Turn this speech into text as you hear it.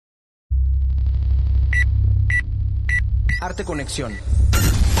Arte Conexión.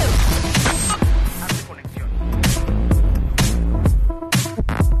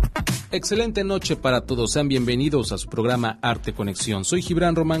 Excelente noche para todos, sean bienvenidos a su programa Arte Conexión. Soy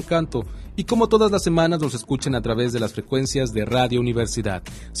Gibran Román Canto y como todas las semanas nos escuchan a través de las frecuencias de Radio Universidad,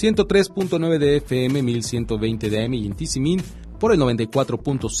 103.9 de FM, 1120 de AM y en Tizimín por el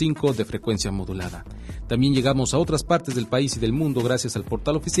 94.5 de frecuencia modulada. También llegamos a otras partes del país y del mundo gracias al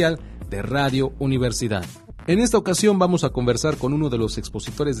portal oficial de Radio Universidad. En esta ocasión vamos a conversar con uno de los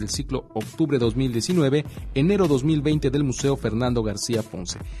expositores del ciclo Octubre 2019, Enero 2020 del Museo Fernando García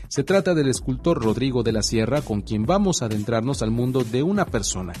Ponce. Se trata del escultor Rodrigo de la Sierra, con quien vamos a adentrarnos al mundo de una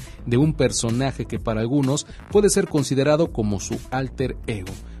persona, de un personaje que para algunos puede ser considerado como su alter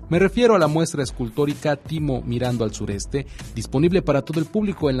ego. Me refiero a la muestra escultórica Timo Mirando al Sureste, disponible para todo el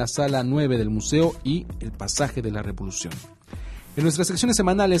público en la Sala 9 del museo y el Pasaje de la Revolución. En nuestras secciones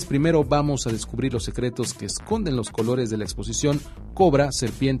semanales, primero vamos a descubrir los secretos que esconden los colores de la exposición Cobra,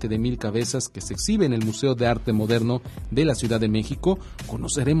 Serpiente de Mil Cabezas, que se exhibe en el Museo de Arte Moderno de la Ciudad de México.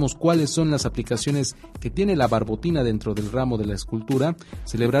 Conoceremos cuáles son las aplicaciones que tiene la barbotina dentro del ramo de la escultura.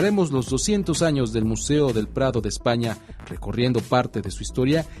 Celebraremos los 200 años del Museo del Prado de España, recorriendo parte de su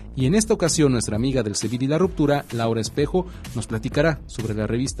historia. Y en esta ocasión, nuestra amiga del Sevilla y la Ruptura, Laura Espejo, nos platicará sobre la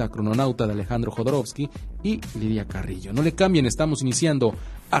revista Crononauta de Alejandro Jodorowsky y Lidia Carrillo. No le cambien, estamos iniciando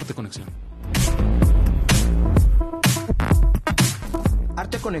Arte Conexión.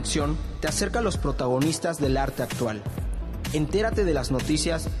 Arte Conexión te acerca a los protagonistas del arte actual. Entérate de las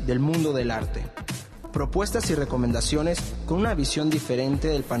noticias del mundo del arte. Propuestas y recomendaciones con una visión diferente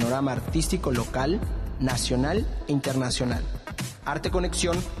del panorama artístico local, nacional e internacional. Arte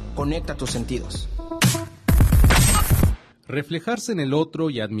Conexión conecta tus sentidos. Reflejarse en el otro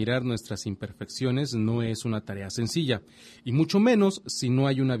y admirar nuestras imperfecciones no es una tarea sencilla, y mucho menos si no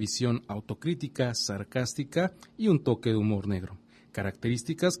hay una visión autocrítica, sarcástica y un toque de humor negro.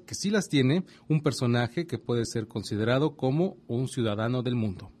 Características que sí las tiene un personaje que puede ser considerado como un ciudadano del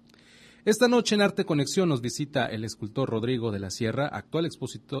mundo. Esta noche en Arte Conexión nos visita el escultor Rodrigo de la Sierra, actual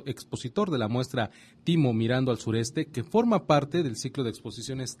expositor de la muestra Timo Mirando al Sureste, que forma parte del ciclo de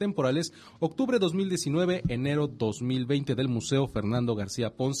exposiciones temporales Octubre 2019, Enero 2020 del Museo Fernando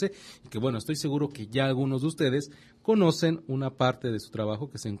García Ponce, y que bueno, estoy seguro que ya algunos de ustedes conocen una parte de su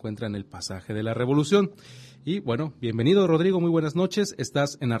trabajo que se encuentra en el Pasaje de la Revolución. Y bueno, bienvenido Rodrigo, muy buenas noches,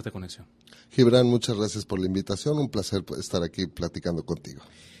 estás en Arte Conexión. Gibran, muchas gracias por la invitación, un placer estar aquí platicando contigo.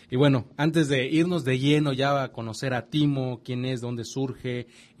 Y bueno, antes de irnos de lleno ya a conocer a Timo, quién es, dónde surge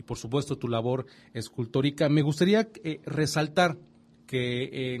y por supuesto tu labor escultórica, me gustaría resaltar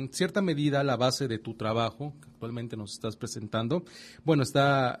que en cierta medida la base de tu trabajo, que actualmente nos estás presentando, bueno,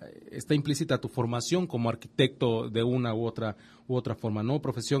 está implícita tu formación como arquitecto de una u otra forma, ¿no?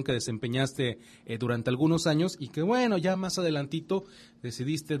 Profesión que desempeñaste durante algunos años y que bueno, ya más adelantito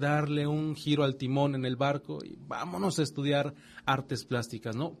decidiste darle un giro al timón en el barco y vámonos a estudiar artes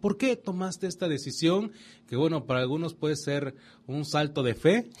plásticas, ¿no? ¿Por qué tomaste esta decisión? Que bueno, para algunos puede ser un salto de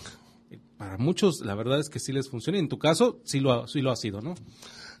fe. Para muchos, la verdad es que sí les funciona. En tu caso, sí lo ha sido, ¿no?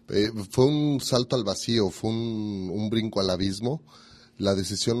 Fue un salto al vacío, fue un brinco al abismo. La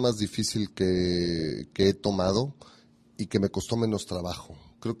decisión más difícil que he tomado y que me costó menos trabajo.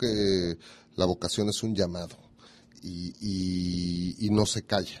 Creo que la vocación es un llamado y no se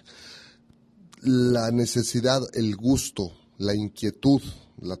calla. La necesidad, el gusto, la inquietud,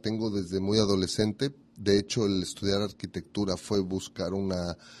 la tengo desde muy adolescente. De hecho, el estudiar arquitectura fue buscar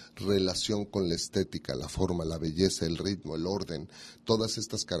una relación con la estética, la forma, la belleza, el ritmo, el orden, todas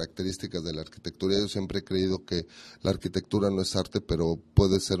estas características de la arquitectura. Yo siempre he creído que la arquitectura no es arte, pero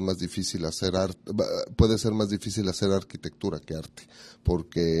puede ser más difícil hacer arquitectura que arte,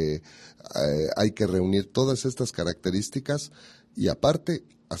 porque hay que reunir todas estas características y aparte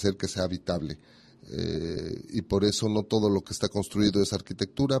hacer que sea habitable. Y por eso no todo lo que está construido es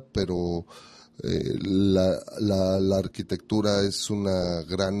arquitectura, pero la arquitectura es una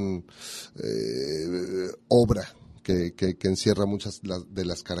gran obra que encierra muchas de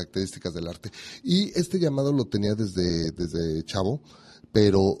las características del arte. Y este llamado lo tenía desde chavo,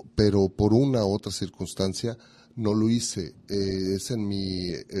 pero por una u otra circunstancia no lo hice. Es en mi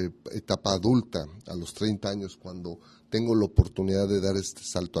etapa adulta, a los 30 años, cuando tengo la oportunidad de dar este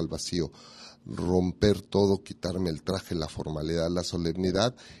salto al vacío. Romper todo, quitarme el traje, la formalidad, la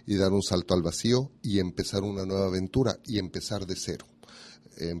solemnidad y dar un salto al vacío y empezar una nueva aventura y empezar de cero.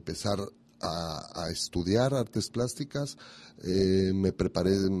 Empezar a estudiar artes plásticas, me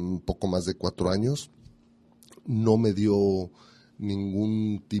preparé un poco más de 4 años, no me dio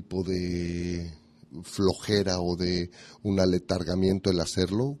ningún tipo de flojera o de un aletargamiento el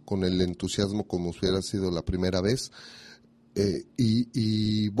hacerlo, con el entusiasmo como si hubiera sido la primera vez.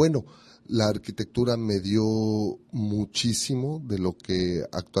 Y bueno, la arquitectura me dio muchísimo de lo que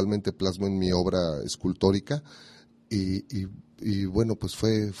actualmente plasmo en mi obra escultórica y bueno, pues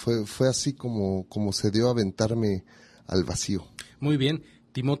fue así como se dio a aventarme al vacío. Muy bien.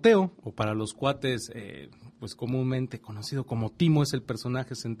 Timoteo, o para los cuates, pues comúnmente conocido como Timo, es el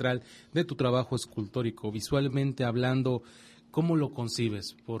personaje central de tu trabajo escultórico. Visualmente hablando, ¿cómo lo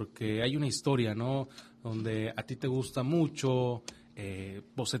concibes? Porque hay una historia, ¿no?, donde a ti te gusta mucho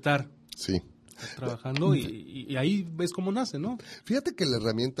bocetar. Sí. Estás trabajando y ahí ves cómo nace, ¿no? Fíjate que la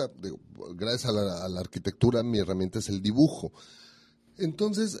herramienta, gracias a la arquitectura, mi herramienta es el dibujo.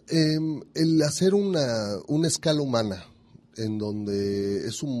 Entonces, el hacer una escala humana, en donde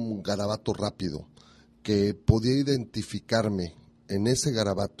es un garabato rápido, que podía identificarme en ese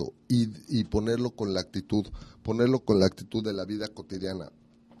garabato y ponerlo con la actitud de la vida cotidiana,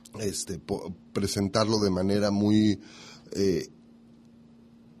 presentarlo de manera muy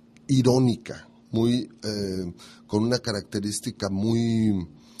irónica, muy con una característica muy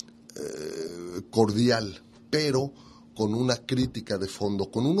cordial, pero con una crítica de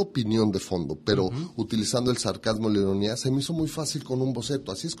fondo, con una opinión de fondo, pero utilizando el sarcasmo y la ironía, se me hizo muy fácil con un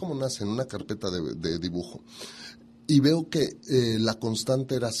boceto. Así es como nace en una carpeta de dibujo. Y veo que la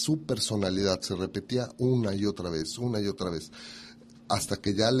constante era su personalidad, se repetía una y otra vez, hasta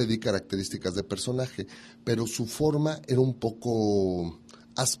que ya le di características de personaje, pero su forma era un poco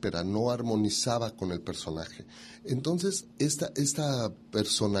áspera, no armonizaba con el personaje. Entonces, esta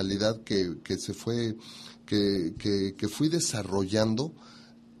personalidad que se fue, que fui desarrollando,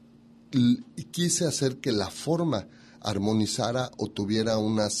 y quise hacer que la forma armonizara o tuviera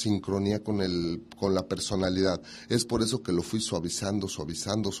una sincronía con la personalidad. Es por eso que lo fui suavizando,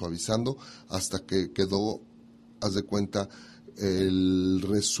 hasta que quedó, haz de cuenta, el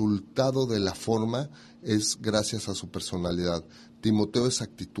resultado de la forma es gracias a su personalidad. Timoteo es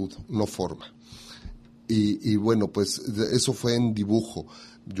actitud, no forma. Y bueno, pues eso fue en dibujo.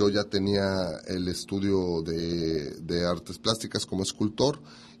 Yo ya tenía el estudio de artes plásticas como escultor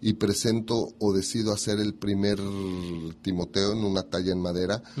y presento o decido hacer el primer Timoteo en una talla en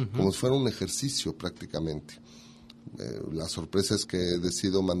madera, como si fuera un ejercicio prácticamente. La sorpresa es que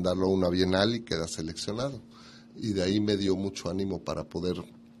decido mandarlo a una bienal y queda seleccionado. Y de ahí me dio mucho ánimo para poder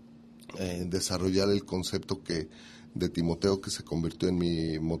desarrollar el concepto de Timoteo, que se convirtió en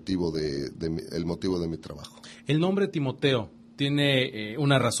mi motivo el motivo de mi trabajo. El nombre Timoteo tiene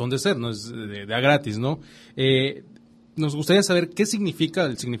una razón de ser, no es de a gratis, ¿no? Nos gustaría saber qué significa,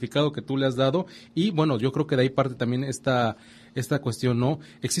 el significado que tú le has dado, y bueno, yo creo que de ahí parte también esta cuestión, ¿no?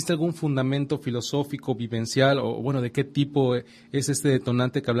 ¿Existe algún fundamento filosófico, vivencial, o bueno, de qué tipo es este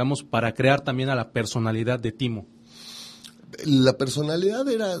detonante que hablamos para crear también a la personalidad de Timo? La personalidad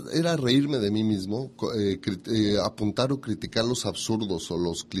era reírme de mí mismo, apuntar o criticar los absurdos o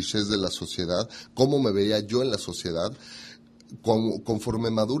los clichés de la sociedad, cómo me veía yo en la sociedad. Conforme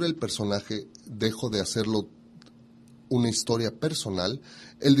madura el personaje, dejo de hacerlo una historia personal.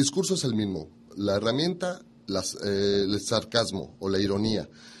 El discurso es el mismo, la herramienta, el sarcasmo o la ironía,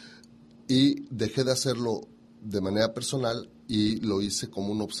 y dejé de hacerlo de manera personal y lo hice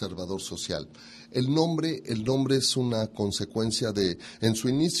como un observador social. El nombre es una consecuencia en su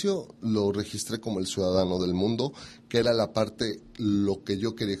inicio lo registré como el ciudadano del mundo, que era lo que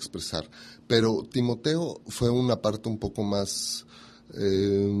yo quería expresar. Pero Timoteo fue una parte un poco más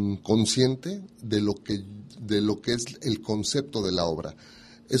consciente de lo que es el concepto de la obra.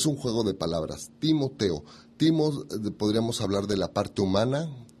 Es un juego de palabras. Timoteo. Timo, podríamos hablar de la parte humana,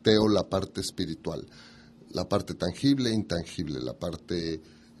 Teo, la parte espiritual. La parte tangible e intangible, la parte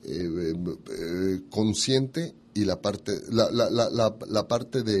consciente y la parte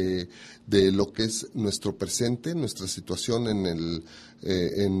de lo que es nuestro presente, nuestra situación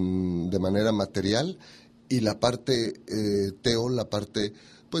de manera material, y la parte Teo, la parte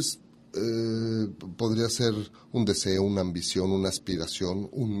pues podría ser un deseo, una ambición, una aspiración,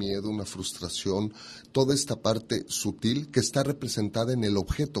 un miedo, una frustración, toda esta parte sutil que está representada en el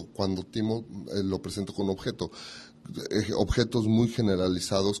objeto. Cuando Timo lo presento con objetos muy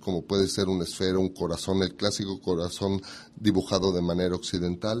generalizados, como puede ser una esfera, un corazón, el clásico corazón dibujado de manera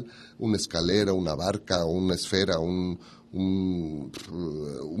occidental, una escalera, una barca, una esfera, un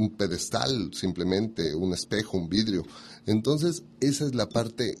pedestal, simplemente un espejo, un vidrio. Entonces, esa es la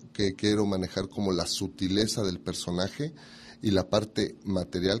parte que quiero manejar como la sutileza del personaje, y la parte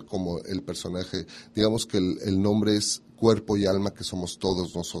material como el personaje. Digamos que el nombre es cuerpo y alma, que somos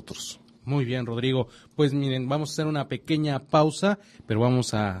todos nosotros. Muy bien, Rodrigo. Pues miren, vamos a hacer una pequeña pausa, pero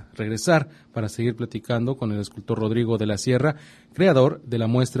vamos a regresar para seguir platicando con el escultor Rodrigo de la Sierra, creador de la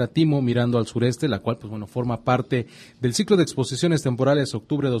muestra Timo Mirando al Sureste, la cual forma parte del ciclo de exposiciones temporales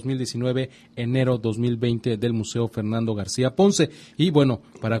octubre 2019, enero 2020 del Museo Fernando García Ponce. Y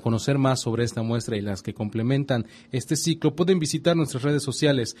para conocer más sobre esta muestra y las que complementan este ciclo, pueden visitar nuestras redes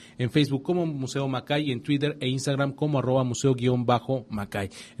sociales en Facebook como Museo Macay y en Twitter e Instagram como @museo_Macay.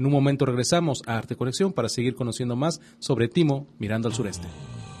 En un momento regresamos a Arte Conexión para seguir conociendo más sobre Timo Mirando al Sureste.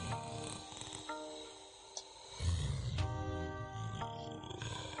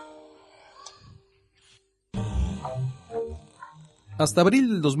 Hasta abril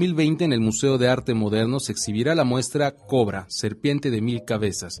del 2020 en el Museo de Arte Moderno se exhibirá la muestra Cobra, serpiente de 1000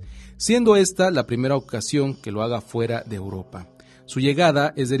 cabezas, siendo esta la primera ocasión que lo haga fuera de Europa. Su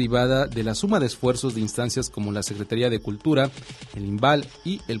llegada es derivada de la suma de esfuerzos de instancias como la Secretaría de Cultura, el INVAL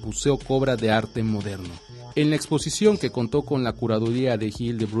y el Museo Cobra de Arte Moderno. En la exposición, que contó con la curaduría de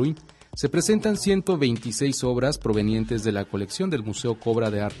Gilles de Bruyne, se presentan 126 obras provenientes de la colección del Museo Cobra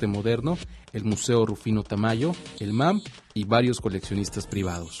de Arte Moderno, el Museo Rufino Tamayo, el MAM y varios coleccionistas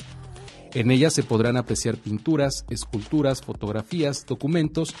privados. En ellas se podrán apreciar pinturas, esculturas, fotografías,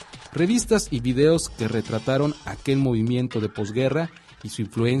 documentos, revistas y videos que retrataron aquel movimiento de posguerra y su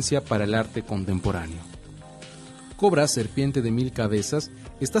influencia para el arte contemporáneo. Cobra, serpiente de 1000 cabezas,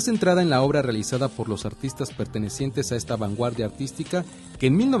 está centrada en la obra realizada por los artistas pertenecientes a esta vanguardia artística que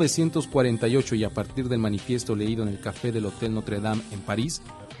en 1948 y a partir del manifiesto leído en el café del Hotel Notre Dame en París,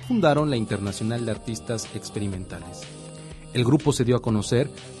 fundaron la Internacional de Artistas Experimentales. El grupo se dio a conocer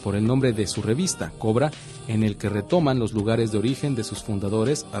por el nombre de su revista, Cobra, en el que retoman los lugares de origen de sus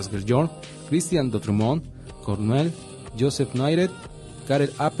fundadores Asger Jorn, Christian Dotremont, Cornell, Joseph Neurath,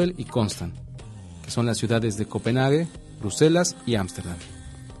 Karel Appel y Constant, que son las ciudades de Copenhague, Bruselas y Ámsterdam.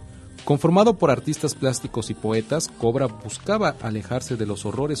 Conformado por artistas plásticos y poetas, Cobra buscaba alejarse de los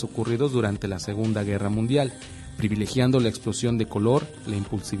horrores ocurridos durante la Segunda Guerra Mundial, privilegiando la explosión de color, la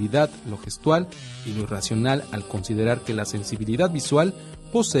impulsividad, lo gestual y lo irracional al considerar que la sensibilidad visual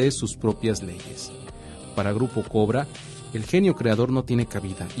posee sus propias leyes. Para Grupo Cobra, el genio creador no tiene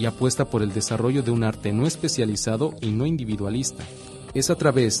cabida y apuesta por el desarrollo de un arte no especializado y no individualista. Es a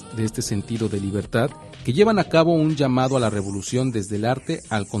través de este sentido de libertad que llevan a cabo un llamado a la revolución desde el arte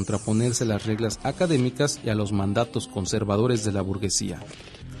al contraponerse a las reglas académicas y a los mandatos conservadores de la burguesía.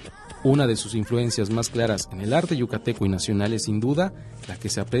 Una de sus influencias más claras en el arte yucateco y nacional es sin duda la que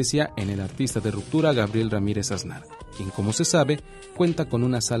se aprecia en el artista de ruptura Gabriel Ramírez Aznar, quien, como se sabe, cuenta con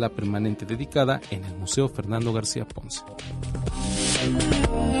una sala permanente dedicada en el Museo Fernando García Ponce.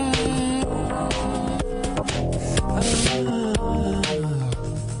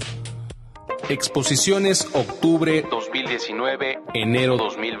 Exposiciones octubre 2019, enero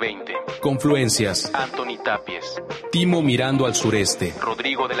 2020. Confluencias: Anthony Tapies, Timo Mirando al Sureste,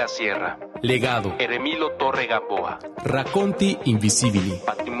 Rodrigo de la Sierra, Legado, Eremilo Torre Gamboa, Racconti Invisibili,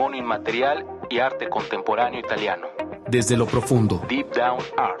 Patrimonio Inmaterial y Arte Contemporáneo Italiano. Desde lo Profundo, Deep Down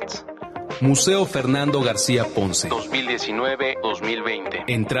Arts. Museo Fernando García Ponce, 2019-2020.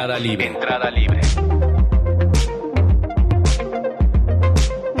 Entrada libre. Entrada libre.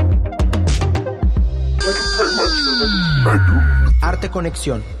 Arte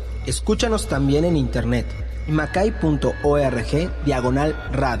Conexión. Escúchanos también en internet.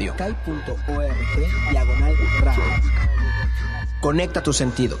 macay.org/radio. macay.org/radio. Conecta tus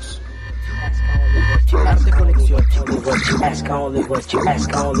sentidos. Arte Conexión.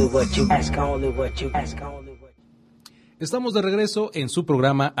 Estamos de regreso en su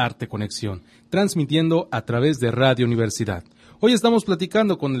programa Arte Conexión, transmitiendo a través de Radio Universidad. Hoy estamos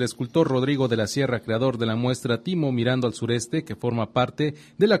platicando con el escultor Rodrigo de la Sierra, creador de la muestra Timo Mirando al Sureste, que forma parte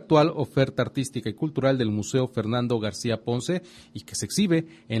de la actual oferta artística y cultural del Museo Fernando García Ponce y que se exhibe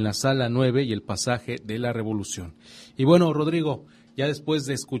en la Sala 9 y el Pasaje de la Revolución. Y bueno, Rodrigo, ya después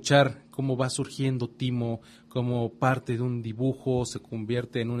de escuchar cómo va surgiendo Timo como parte de un dibujo, se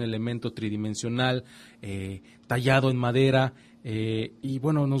convierte en un elemento tridimensional, tallado en madera, y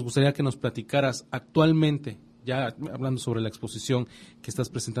bueno, nos gustaría que nos platicaras actualmente, ya hablando sobre la exposición que estás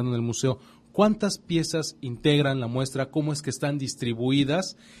presentando en el museo, ¿cuántas piezas integran la muestra? ¿Cómo es que están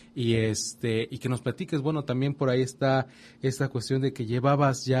distribuidas? Y que nos platiques, bueno, también por ahí está esta cuestión de que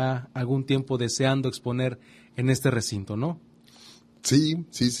llevabas ya algún tiempo deseando exponer en este recinto, ¿no? Sí,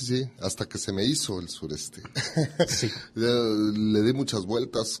 hasta que se me hizo el sureste. Sí. Le di muchas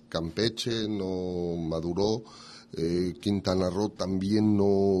vueltas, Campeche no maduró, Quintana Roo también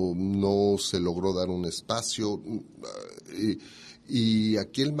no se logró dar un espacio, y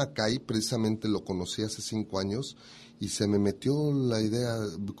aquí el Macay precisamente lo conocí hace 5 años y se me metió la idea,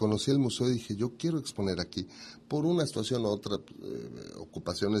 conocí el museo y dije, yo quiero exponer aquí, por una situación u otra,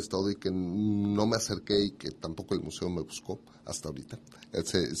 ocupaciones, todo, y que no me acerqué y que tampoco el museo me buscó hasta ahorita.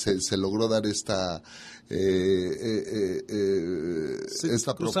 Se logró dar esta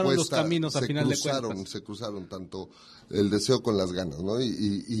cruzaron propuesta. Los caminos, a final de cuentas. Se cruzaron tanto el deseo con las ganas, ¿no?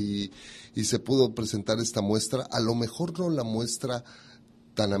 Y se pudo presentar esta muestra, a lo mejor no la muestra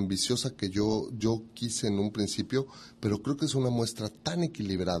tan ambiciosa que yo quise en un principio, pero creo que es una muestra tan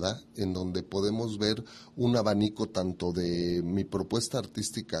equilibrada en donde podemos ver un abanico tanto de mi propuesta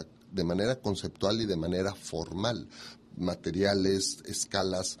artística de manera conceptual y de manera formal, materiales,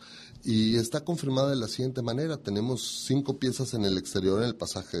 escalas, y está confirmada de la siguiente manera. Tenemos 5 piezas en el exterior en el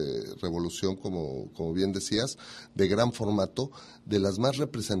pasaje Revolución, como bien decías, de gran formato, de las más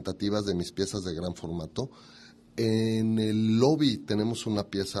representativas de mis piezas de gran formato. En el lobby tenemos una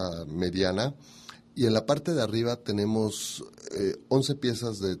pieza mediana y en la parte de arriba tenemos 11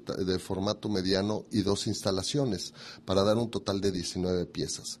 piezas de formato mediano y 2 instalaciones para dar un total de 19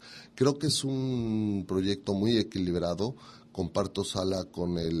 piezas. Creo que es un proyecto muy equilibrado. Comparto sala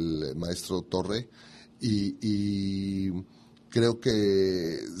con el maestro Torre y creo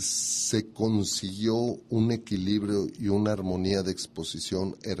que se consiguió un equilibrio y una armonía de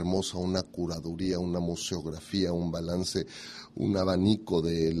exposición hermosa, una curaduría, una museografía, un balance, un abanico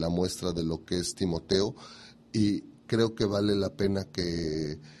de la muestra de lo que es Timoteo, y creo que vale la pena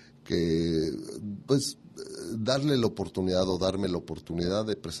que pues darle la oportunidad o darme la oportunidad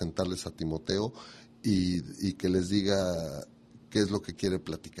de presentarles a Timoteo y que les diga qué es lo que quiere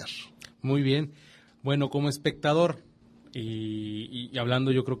platicar. Muy bien. Bueno, como espectador, y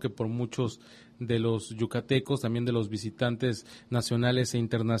hablando yo creo que por muchos de los yucatecos, también de los visitantes nacionales e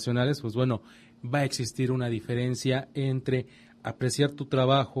internacionales, pues bueno, va a existir una diferencia entre apreciar tu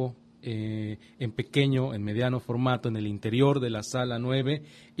trabajo en pequeño, en mediano formato, en el interior de la Sala 9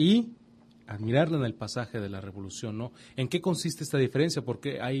 y admirarla en el pasaje de la Revolución, ¿no? ¿En qué consiste esta diferencia?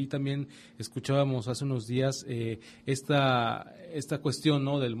 Porque ahí también escuchábamos hace unos días esta cuestión,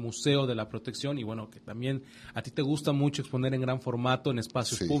 ¿no?, del Museo de la Protección, y bueno, que también a ti te gusta mucho exponer en gran formato en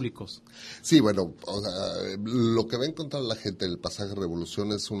espacios públicos. Sí, bueno, o sea, lo que va a encontrar la gente en el pasaje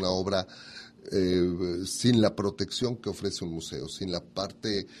Revolución es una obra sin la protección que ofrece un museo, sin la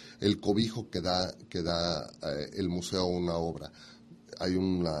parte, el cobijo que da el museo a una obra. Hay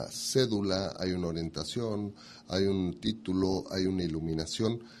una cédula, hay una orientación, hay un título, hay una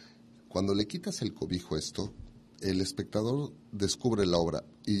iluminación. Cuando le quitas el cobijo a esto, el espectador descubre la obra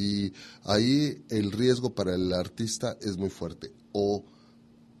y ahí el riesgo para el artista es muy fuerte. O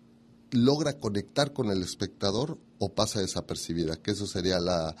logra conectar con el espectador o pasa desapercibida, que eso sería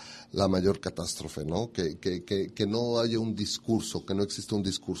la mayor catástrofe, ¿no? Que no haya un discurso, que no exista un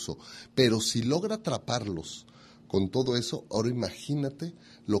discurso. Pero si logra atraparlos con todo eso, ahora imagínate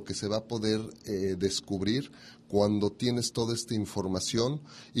lo que se va a poder descubrir cuando tienes toda esta información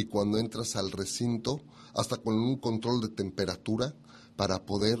y cuando entras al recinto, hasta con un control de temperatura, para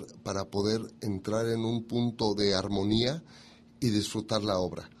poder entrar en un punto de armonía y disfrutar la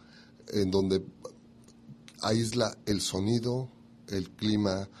obra, en donde aísla el sonido, el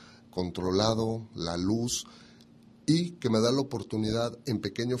clima controlado, la luz, y que me da la oportunidad en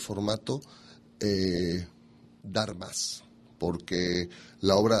pequeño formato dar más, porque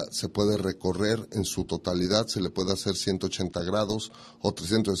la obra se puede recorrer en su totalidad, se le puede hacer 180 grados o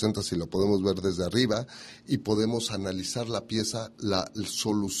 360 si lo podemos ver desde arriba, y podemos analizar la pieza, la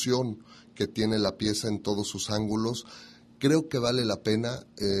solución que tiene la pieza en todos sus ángulos. Creo que vale la pena.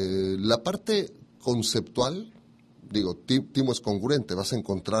 La parte conceptual, digo, Timo es congruente, vas a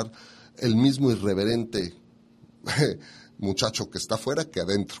encontrar el mismo irreverente muchacho que está afuera que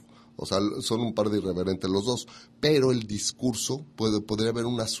adentro. O sea, son un par de irreverentes los dos, pero el discurso podría haber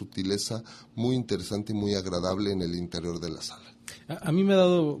una sutileza muy interesante y muy agradable en el interior de la sala. A mí me ha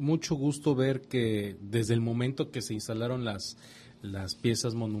dado mucho gusto ver que desde el momento que se instalaron las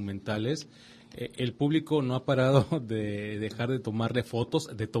piezas monumentales, el público no ha parado de dejar de tomarle fotos,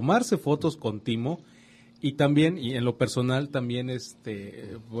 de tomarse fotos con Timo, y también, y en lo personal también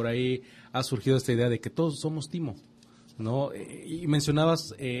por ahí ha surgido esta idea de que todos somos Timo, ¿no? Y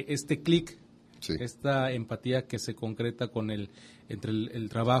mencionabas este clic, sí, esta empatía que se concreta entre el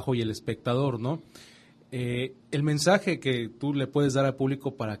trabajo y el espectador, ¿no? El mensaje que tú le puedes dar al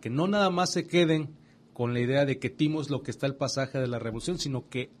público para que no nada más se queden con la idea de que Timo es lo que está el pasaje de la Revolución, sino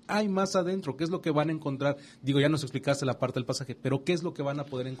que hay más adentro. ¿Qué es lo que van a encontrar? Digo, ya nos explicaste la parte del pasaje, pero ¿qué es lo que van a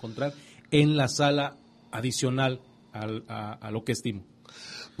poder encontrar en la sala adicional a lo que es Timo?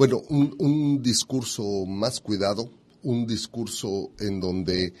 Bueno, un discurso más cuidado, un discurso en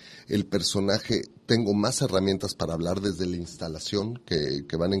donde el personaje, tengo más herramientas para hablar desde la instalación,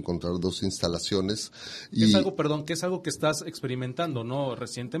 que van a encontrar 2 instalaciones. Y es algo, que es algo que estás experimentando, ¿no?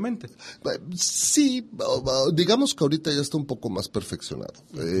 Recientemente. Sí, digamos que ahorita ya está un poco más perfeccionado.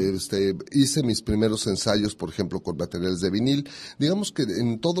 Hice mis primeros ensayos, por ejemplo, con materiales de vinil. Digamos que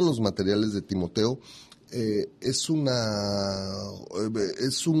en todos los materiales de Timoteo, es un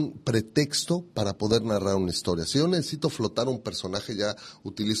pretexto para poder narrar una historia. Si yo necesito flotar un personaje, ya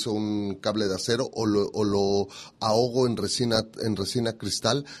utilizo un cable de acero o lo ahogo en resina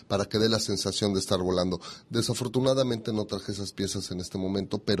cristal para que dé la sensación de estar volando. Desafortunadamente no traje esas piezas en este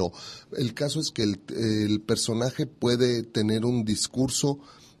momento, pero el caso es que el personaje puede tener un discurso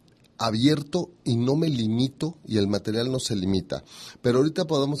abierto y no me limito, y el material no se limita. Pero ahorita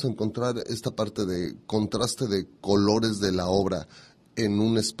podemos encontrar esta parte de contraste de colores de la obra en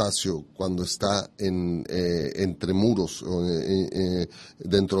un espacio cuando está entre muros,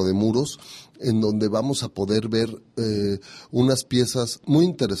 dentro de muros, en donde vamos a poder ver unas piezas muy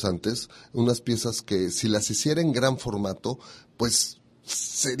interesantes, unas piezas que si las hiciera en gran formato, pues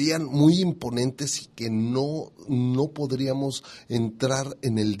serían muy imponentes y que no podríamos entrar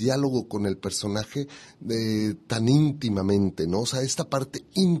en el diálogo con el personaje tan íntimamente, ¿no? O sea, esta parte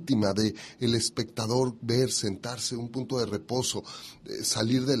íntima de el espectador ver, sentarse, un punto de reposo,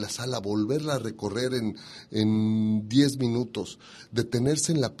 salir de la sala, volverla a recorrer en 10 minutos,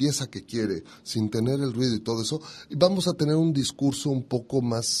 detenerse en la pieza que quiere, sin tener el ruido y todo eso, y vamos a tener un discurso un poco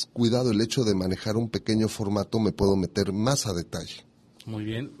más cuidado. El hecho de manejar un pequeño formato me puedo meter más a detalle. Muy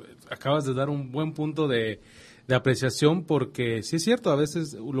bien, acabas de dar un buen punto de apreciación, porque sí es cierto, a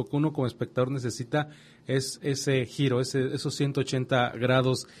veces lo que uno como espectador necesita es ese giro, esos 180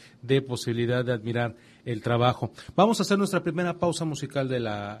 grados de posibilidad de admirar el trabajo. Vamos a hacer nuestra primera pausa musical de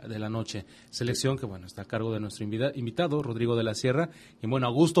la noche, selección que está a cargo de nuestro invitado, Rodrigo de la Sierra, y a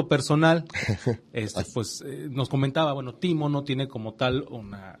gusto personal, nos comentaba, Timo no tiene como tal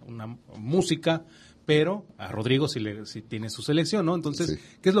una música, pero a Rodrigo sí tiene su selección, ¿no? Entonces, sí.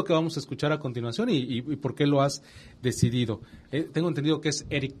 ¿Qué es lo que vamos a escuchar a continuación y por qué lo has decidido? Tengo entendido que es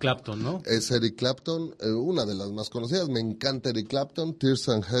Eric Clapton, ¿no? Es Eric Clapton, una de las más conocidas. Me encanta Eric Clapton, Tears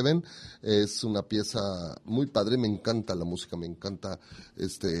in Heaven. Es una pieza muy padre, me encanta la música, me encanta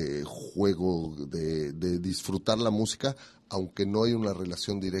este juego de disfrutar la música, aunque no hay una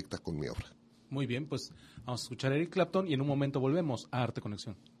relación directa con mi obra. Muy bien, pues vamos a escuchar a Eric Clapton y en un momento volvemos a Arte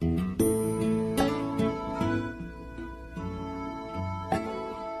Conexión.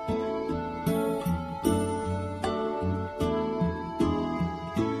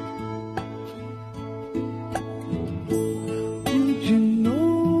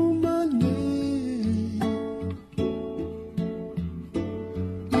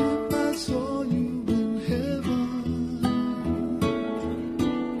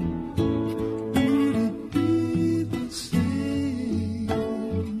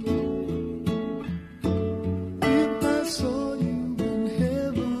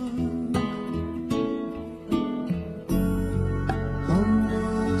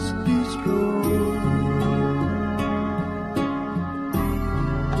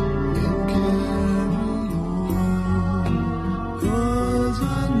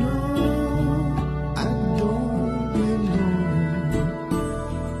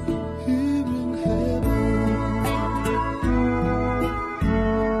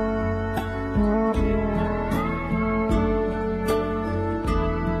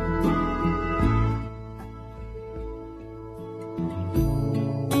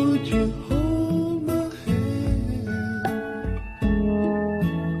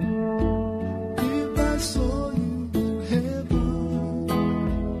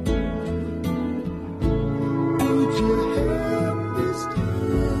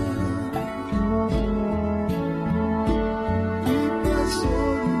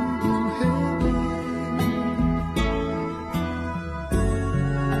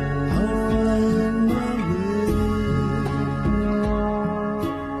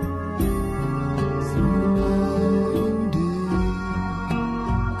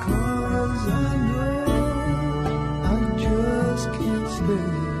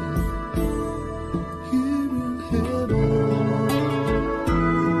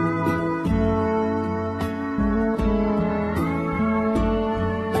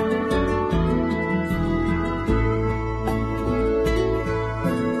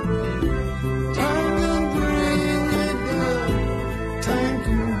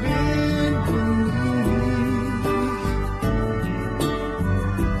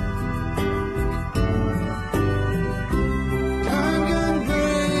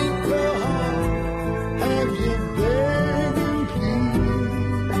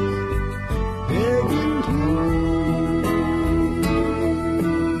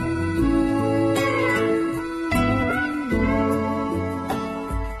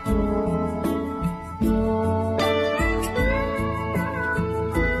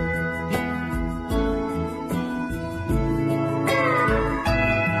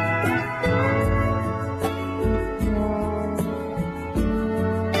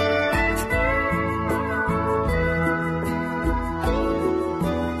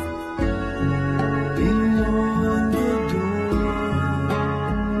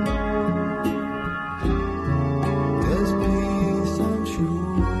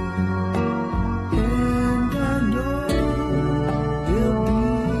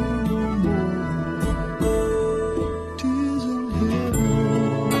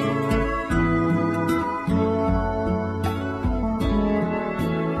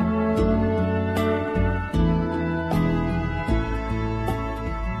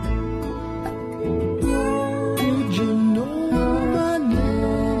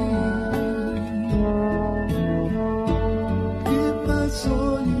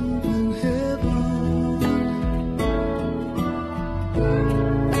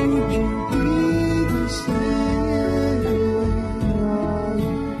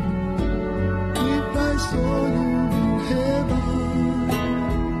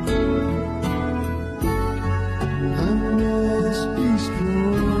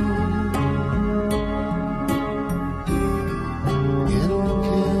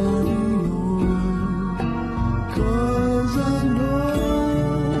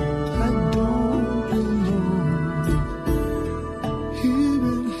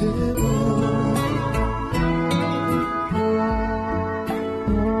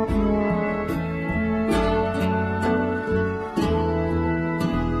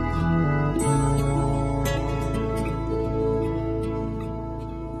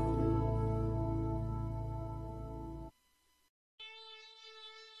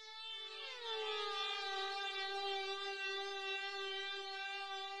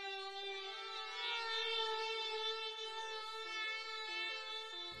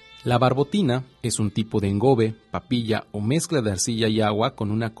 La barbotina es un tipo de engobe, papilla o mezcla de arcilla y agua con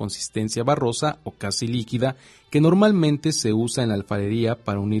una consistencia barrosa o casi líquida que normalmente se usa en la alfarería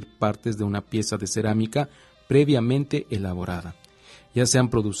para unir partes de una pieza de cerámica previamente elaborada, ya sean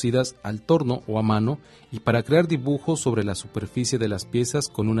producidas al torno o a mano, y para crear dibujos sobre la superficie de las piezas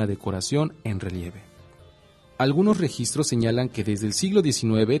con una decoración en relieve. Algunos registros señalan que desde el siglo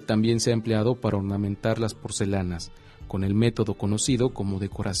XIX también se ha empleado para ornamentar las porcelanas, con el método conocido como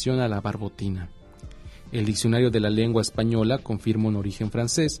decoración a la barbotina. El diccionario de la lengua española confirma un origen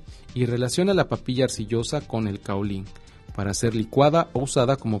francés y relaciona la papilla arcillosa con el kaolín, para ser licuada o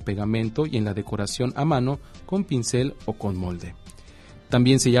usada como pegamento y en la decoración a mano con pincel o con molde.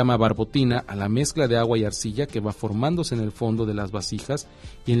 También se llama barbotina a la mezcla de agua y arcilla que va formándose en el fondo de las vasijas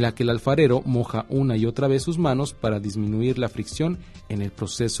y en la que el alfarero moja una y otra vez sus manos para disminuir la fricción en el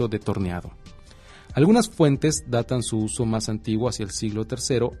proceso de torneado. Algunas fuentes datan su uso más antiguo hacia el siglo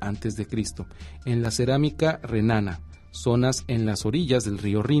III a.C. en la cerámica renana, zonas en las orillas del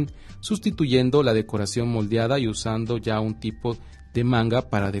río Rin, sustituyendo la decoración moldeada y usando ya un tipo de manga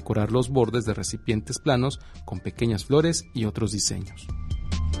para decorar los bordes de recipientes planos con pequeñas flores y otros diseños.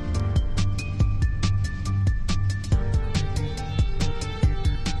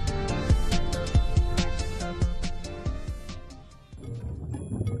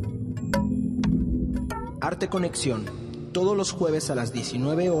 Arte Conexión, todos los jueves a las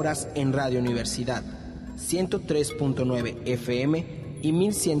 19 horas en Radio Universidad, 103.9 FM y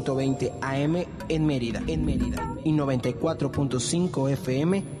 1120 AM en Mérida, y 94.5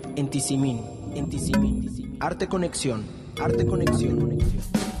 FM en Tizimín. Arte Conexión.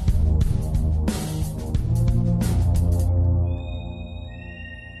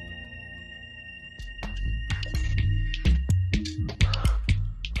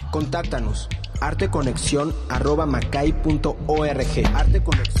 Contáctanos.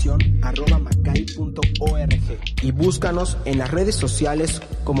 arteconexion@macay.org y búscanos en las redes sociales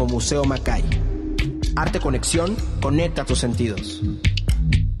como Museo Macay. Arte Conexión, conecta tus sentidos.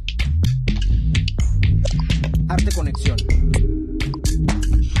 Arte Conexión.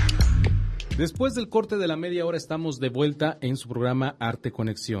 Después del corte de la media hora estamos de vuelta en su programa Arte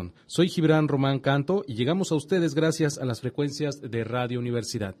Conexión. Soy Gibran Román Canto y llegamos a ustedes gracias a las frecuencias de Radio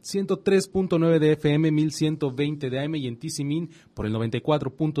Universidad. 103.9 de FM, 1120 de AM y en Tizimín por el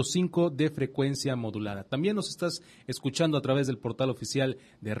 94.5 de frecuencia modulada. También nos estás escuchando a través del portal oficial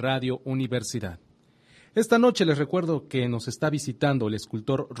de Radio Universidad. Esta noche les recuerdo que nos está visitando el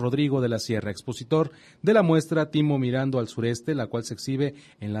escultor Rodrigo de la Sierra, expositor de la muestra Timo Mirando al Sureste, la cual se exhibe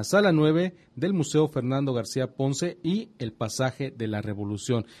en la Sala 9 del Museo Fernando García Ponce y el Pasaje de la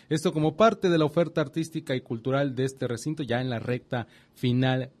Revolución. Esto como parte de la oferta artística y cultural de este recinto ya en la recta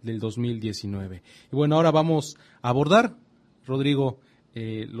final del 2019. Y bueno, ahora vamos a abordar, Rodrigo,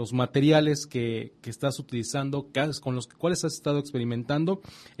 los materiales que estás utilizando, con los cuales has estado experimentando.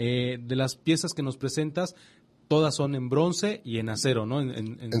 De las piezas que nos presentas, todas son en bronce y en acero, ¿no?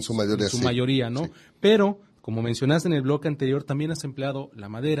 En su mayoría, en su sí. mayoría, ¿no? Sí. Pero, como mencionaste en el bloque anterior, también has empleado la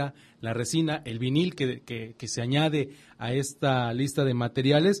madera, la resina, el vinil que se añade a esta lista de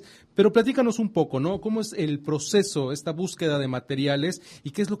materiales. Pero platícanos un poco, ¿no? ¿Cómo es el proceso, esta búsqueda de materiales y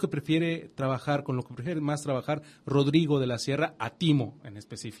qué es lo que prefiere trabajar, con lo que prefiere más trabajar Rodrigo de la Sierra a Timo en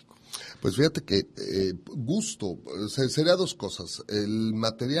específico? Pues fíjate que gusto, sería dos cosas, el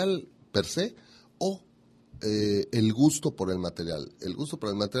material per se o el gusto por el material. El gusto por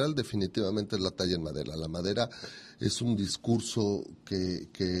el material definitivamente es la talla en madera. La madera es un discurso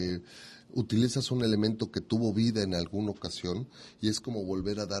que utilizas un elemento que tuvo vida en alguna ocasión y es como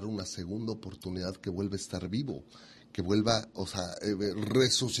volver a dar una segunda oportunidad que vuelve a estar vivo, que vuelva,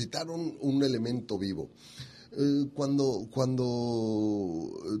 resucitar un elemento vivo. Cuando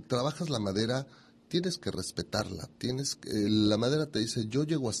trabajas la madera, tienes que respetarla. La madera te dice, yo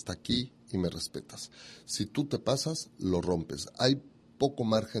llego hasta aquí y me respetas. Si tú te pasas, lo rompes. Hay poco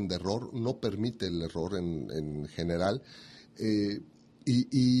margen de error, no permite el error en general,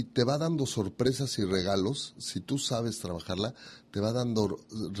 y te va dando sorpresas y regalos. Si tú sabes trabajarla, te va dando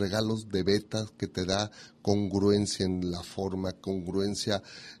regalos de beta que te da congruencia en la forma, congruencia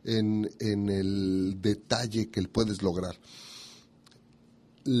en el detalle que puedes lograr.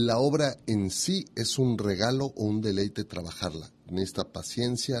 La obra en sí es un regalo o un deleite trabajarla. Necesita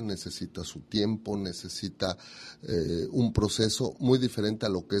paciencia, necesita su tiempo, necesita un proceso muy diferente a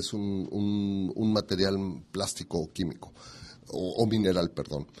lo que es un material plástico o químico, o mineral,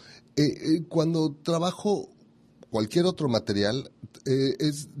 perdón. Cuando trabajo cualquier otro material,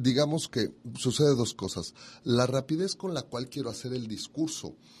 digamos que sucede dos cosas. La rapidez con la cual quiero hacer el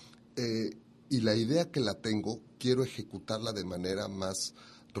discurso y la idea que la tengo, quiero ejecutarla de manera más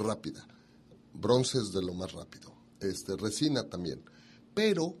rápida. Bronce es de lo más rápido. Resina también.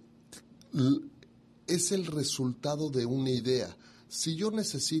 Pero es el resultado de una idea. Si yo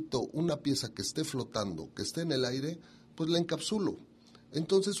necesito una pieza que esté flotando, que esté en el aire, pues la encapsulo.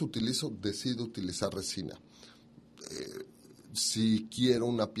 Entonces decido utilizar resina. Si quiero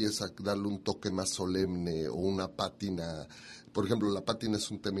una pieza, darle un toque más solemne o una pátina. Por ejemplo, la pátina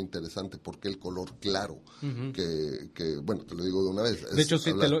es un tema interesante porque el color claro, que bueno, te lo digo de una vez. De hecho,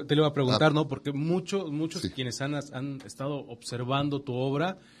 sí, te lo iba a preguntar, ¿no? Porque muchos sí, quienes han estado observando tu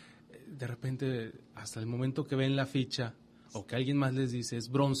obra, de repente, hasta el momento que ven la ficha o que alguien más les dice es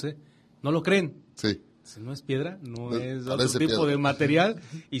bronce, no lo creen. Sí. No es piedra, no es otro tipo de material,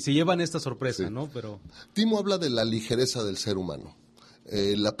 y se llevan esta sorpresa, sí, ¿no? Pero Timo habla de la ligereza del ser humano.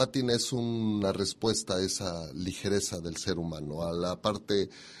 La pátina es una respuesta a esa ligereza del ser humano. A la parte,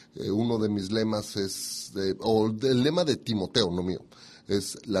 uno de mis lemas el lema de Timoteo, no mío,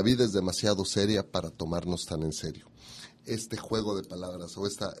 es: la vida es demasiado seria para tomarnos tan en serio. Este juego de palabras o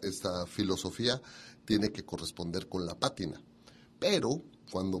esta filosofía tiene que corresponder con la pátina. Pero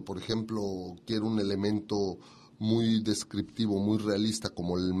cuando, por ejemplo, quiero un elemento muy descriptivo, muy realista,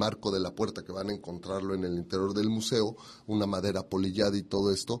 como el marco de la puerta, que van a encontrarlo en el interior del museo, una madera polillada y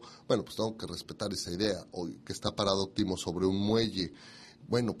todo esto, bueno, pues tengo que respetar esa idea. Hoy que está parado Timo sobre un muelle,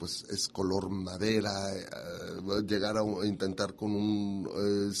 bueno, pues es color madera, llegar a intentar con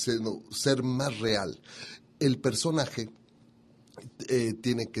ser más real. El personaje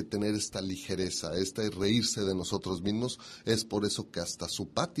tiene que tener esta ligereza, reírse de nosotros mismos. Es por eso que hasta su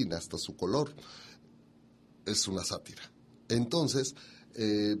pátina, hasta su color, es una sátira. Entonces,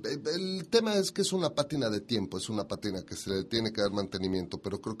 el tema es que es una pátina de tiempo, es una pátina que se le tiene que dar mantenimiento,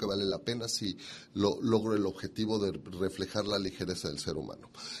 pero creo que vale la pena si logro el objetivo de reflejar la ligereza del ser humano.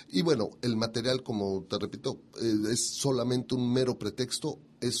 Y bueno, el material, como te repito, es solamente un mero pretexto,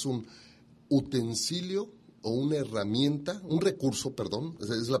 es un utensilio o una herramienta, un recurso, perdón,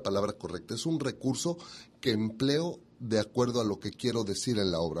 esa es la palabra correcta, es un recurso que empleo de acuerdo a lo que quiero decir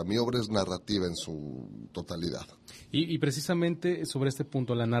en la obra. Mi obra es narrativa en su totalidad. Y precisamente sobre este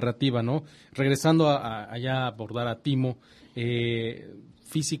punto, la narrativa, ¿no? Regresando allá a abordar a Timo,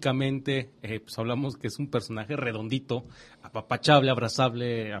 físicamente, pues hablamos que es un personaje redondito, apapachable,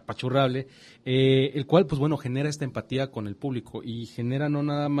 abrazable, apachurrable, el cual, pues bueno, genera esta empatía con el público y genera no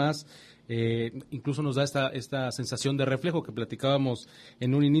nada más, incluso nos da esta sensación de reflejo que platicábamos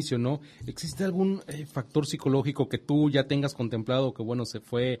en un inicio, ¿no? ¿Existe algún factor psicológico que tú ya tengas contemplado que, bueno, se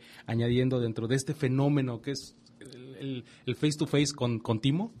fue añadiendo dentro de este fenómeno que es el face to face con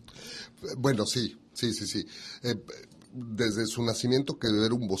Timo? Bueno, sí. Desde su nacimiento, que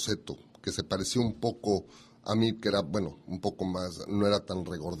era un boceto, que se parecía un poco a mí, que era, bueno, un poco más, no era tan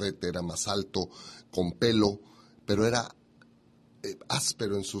regordete, era más alto, con pelo, pero era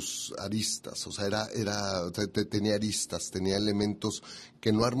áspero en sus aristas, o sea, tenía aristas, tenía elementos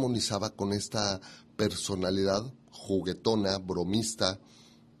que no armonizaba con esta personalidad juguetona, bromista,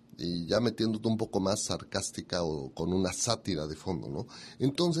 y ya metiéndote un poco más sarcástica o con una sátira de fondo, ¿no?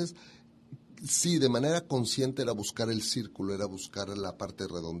 Entonces, sí, de manera consciente era buscar el círculo, era buscar la parte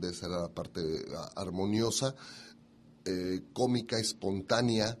redondeza, era la parte armoniosa, cómica,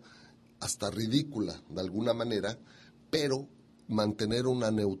 espontánea, hasta ridícula de alguna manera, pero mantener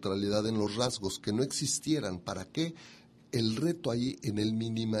una neutralidad en los rasgos, que no existieran. ¿Para qué? El reto ahí, en el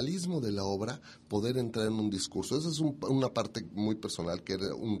minimalismo de la obra, poder entrar en un discurso. Esa es una parte muy personal, que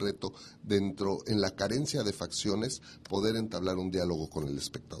era un reto en la carencia de facciones, poder entablar un diálogo con el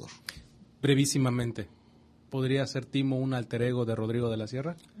espectador. Brevísimamente, ¿podría ser Timo un alter ego de Rodrigo de la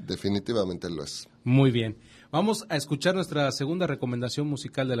Sierra? Definitivamente lo es. Muy bien. Vamos a escuchar nuestra segunda recomendación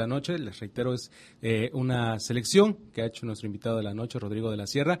musical de la noche. Les reitero, es una selección que ha hecho nuestro invitado de la noche, Rodrigo de la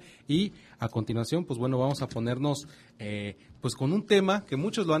Sierra. Y a continuación, pues bueno, vamos a ponernos pues con un tema que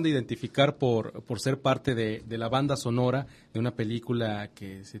muchos lo han de identificar por ser parte de la banda sonora de una película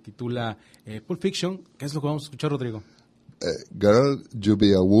que se titula Pulp Fiction. ¿Qué es lo que vamos a escuchar, Rodrigo? Girl, You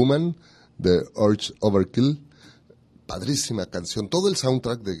Be a Woman, de Urge Overkill. Padrísima canción. Todo el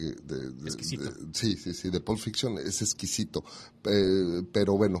soundtrack de Pulp Fiction es exquisito.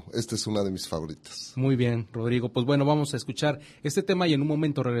 Pero bueno, esta es una de mis favoritas. Muy bien, Rodrigo. Pues bueno, vamos a escuchar este tema y en un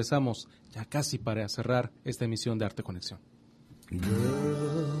momento regresamos, ya casi para cerrar esta emisión de Arte Conexión. Girl,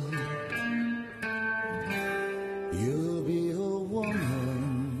 you'll be a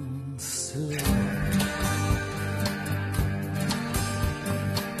woman soon.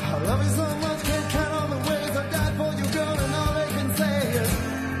 I love you so much, can't count all the ways I died for you, girl, and all they can say is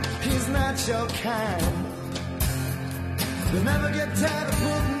he's not your kind. You'll never get tired of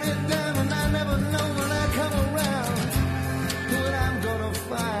putting it down, and I never know when I come around what I'm gonna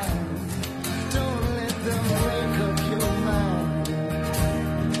find.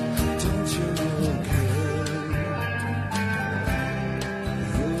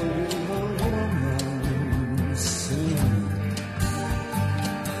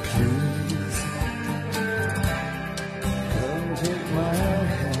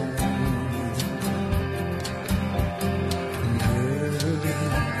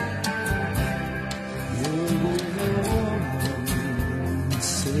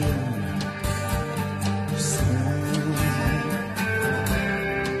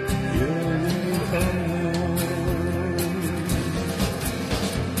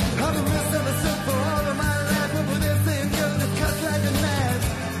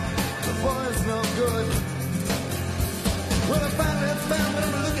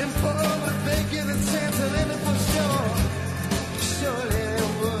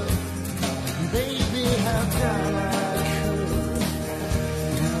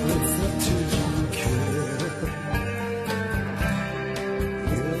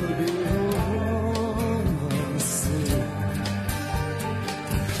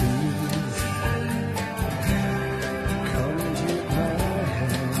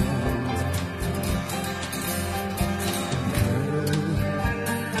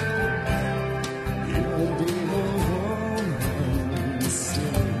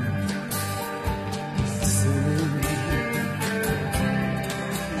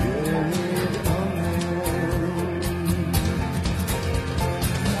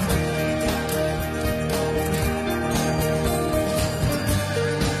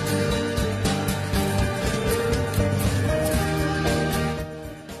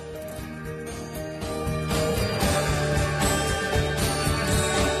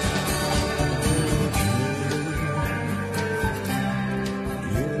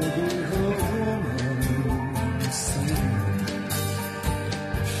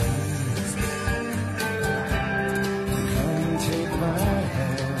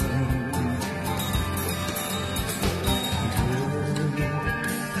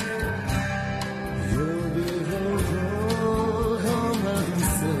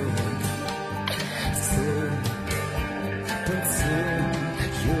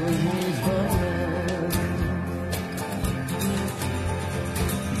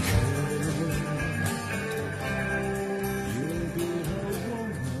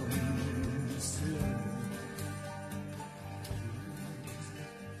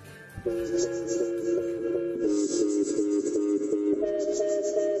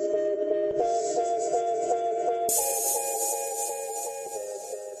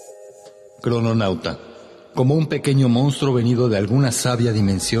 Crononauta, como un pequeño monstruo venido de alguna sabia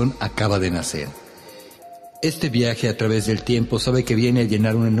dimensión, acaba de nacer. Este viaje a través del tiempo sabe que viene a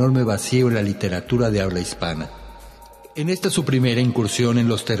llenar un enorme vacío en la literatura de habla hispana. En esta su primera incursión en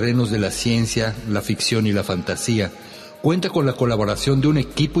los terrenos de la ciencia, la ficción y la fantasía, cuenta con la colaboración de un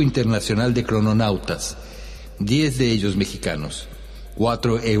equipo internacional de crononautas, 10 de ellos mexicanos,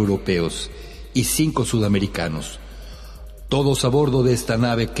 4 europeos y 5 sudamericanos, todos a bordo de esta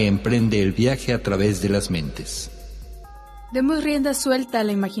nave que emprende el viaje a través de las mentes. Demos rienda suelta a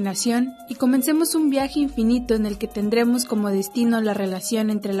la imaginación y comencemos un viaje infinito en el que tendremos como destino la relación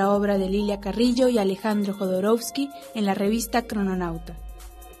entre la obra de Lilia Carrillo y Alejandro Jodorowsky en la revista Crononauta.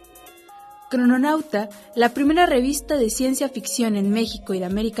 Crononauta, la primera revista de ciencia ficción en México y de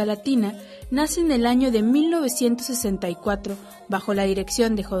América Latina, nace en el año de 1964 bajo la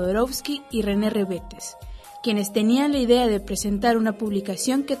dirección de Jodorowsky y René Rebetes, quienes tenían la idea de presentar una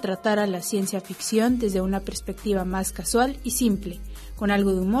publicación que tratara la ciencia ficción desde una perspectiva más casual y simple, con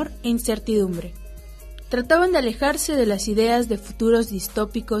algo de humor e incertidumbre. Trataban de alejarse de las ideas de futuros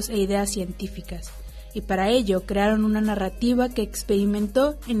distópicos e ideas científicas, y para ello crearon una narrativa que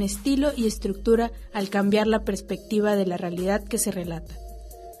experimentó en estilo y estructura al cambiar la perspectiva de la realidad que se relata.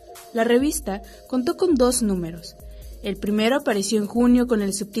 La revista contó con 2 números. El primero apareció en junio con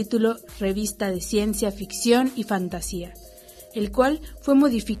el subtítulo Revista de Ciencia Ficción y Fantasía, el cual fue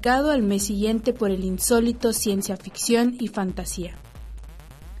modificado al mes siguiente por el insólito Ciencia Ficción y Fantasía.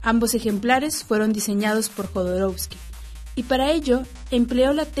 Ambos ejemplares fueron diseñados por Jodorowsky, y para ello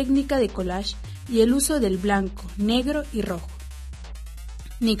empleó la técnica de collage y el uso del blanco, negro y rojo.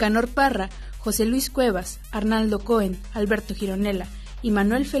 Nicanor Parra, José Luis Cuevas, Arnaldo Cohen, Alberto Gironella y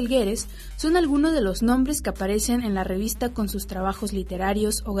Manuel Felgueres son algunos de los nombres que aparecen en la revista con sus trabajos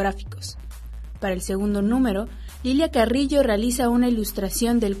literarios o gráficos. Para el segundo número, Lilia Carrillo realiza una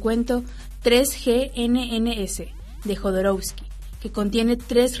ilustración del cuento 3GNNS de Jodorowsky, que contiene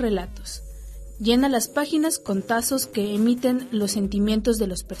 3 relatos. Llena las páginas con tazos que emiten los sentimientos de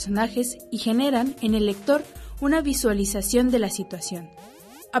los personajes y generan en el lector una visualización de la situación.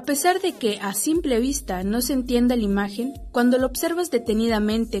 A pesar de que a simple vista no se entienda la imagen, cuando lo observas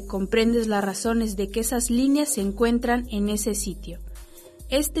detenidamente comprendes las razones de que esas líneas se encuentran en ese sitio.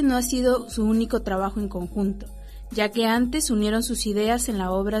 Este no ha sido su único trabajo en conjunto, ya que antes unieron sus ideas en las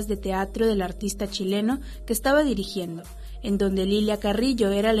obras de teatro del artista chileno que estaba dirigiendo, en donde Lilia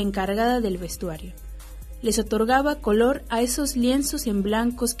Carrillo era la encargada del vestuario. Les otorgaba color a esos lienzos en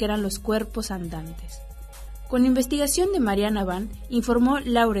blancos que eran los cuerpos andantes. Con investigación de Mariana Van, informó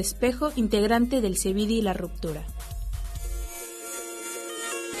Laura Espejo, integrante del CEVIDI La Ruptura.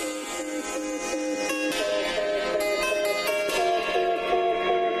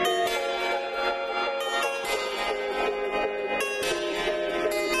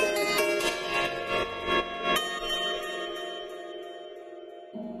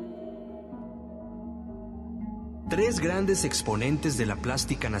 Tres grandes exponentes de la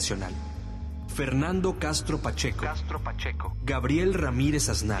plástica nacional: Fernando Castro Pacheco, Gabriel Ramírez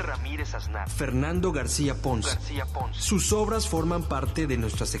Aznar, Fernando García Ponce. Sus obras forman parte de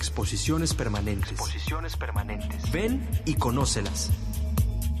nuestras exposiciones permanentes. Ven y conócelas.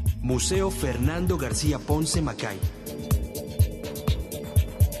 Museo Fernando García Ponce, Macay.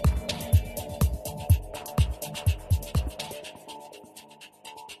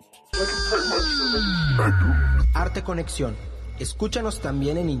 Arte Conexión. Escúchanos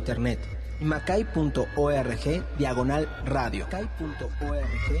también en internet. macay.org/radio.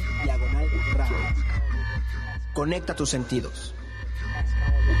 macay.org/radio. Conecta tus sentidos.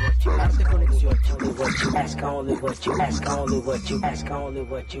 Arte Conexión.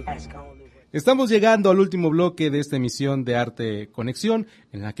 Estamos llegando al último bloque de esta emisión de Arte Conexión,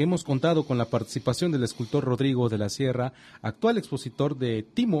 en la que hemos contado con la participación del escultor Rodrigo de la Sierra, actual expositor de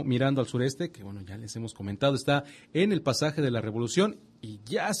Timo Mirando al Sureste, que bueno, ya les hemos comentado, está en el Pasaje de la Revolución, y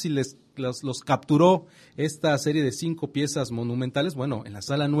ya si los capturó esta serie de 5 piezas monumentales, bueno, en la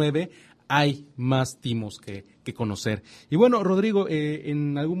sala 9 hay más timos que conocer. Y bueno, Rodrigo,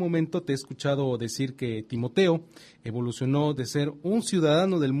 en algún momento te he escuchado decir que Timoteo evolucionó de ser un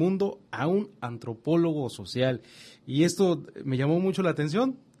ciudadano del mundo a un antropólogo social. Y esto me llamó mucho la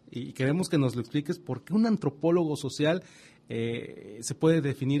atención y queremos que nos lo expliques por qué un antropólogo social se puede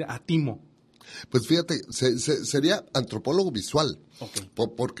definir a Timo. Pues fíjate, sería antropólogo visual, Okay.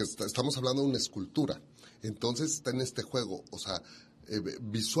 Porque estamos hablando de una escultura. Entonces está en este juego, o sea,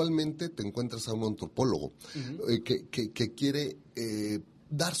 visualmente te encuentras a un antropólogo que quiere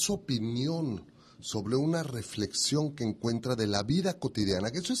dar su opinión sobre una reflexión que encuentra de la vida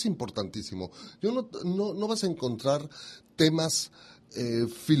cotidiana, que eso es importantísimo. No vas a encontrar temas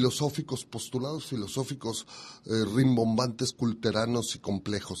filosóficos, postulados filosóficos rimbombantes, culteranos y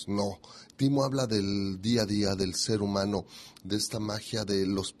complejos. No, Timo habla del día a día, del ser humano, de esta magia, de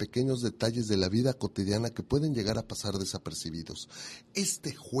los pequeños detalles de la vida cotidiana que pueden llegar a pasar desapercibidos.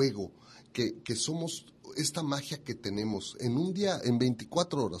 Este juego que somos, esta magia que tenemos en un día, en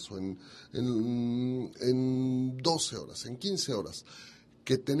 24 horas o en 12 horas, en 15 horas,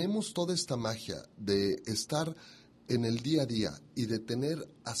 que tenemos toda esta magia de estar en el día a día y de tener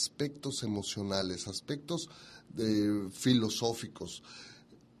aspectos emocionales, aspectos filosóficos,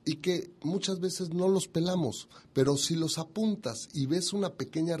 y que muchas veces no los pelamos, pero si los apuntas y ves una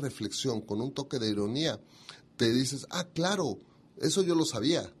pequeña reflexión con un toque de ironía, te dices, claro, eso yo lo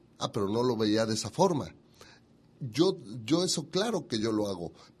sabía, pero no lo veía de esa forma. Yo eso claro que yo lo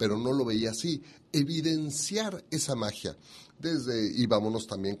hago, pero no lo veía así. Evidenciar esa magia. Y vámonos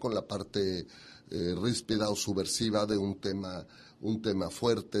también con la parte ríspida o subversiva de un tema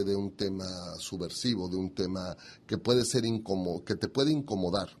fuerte, de un tema subversivo, de un tema que puede ser incómodo, que te puede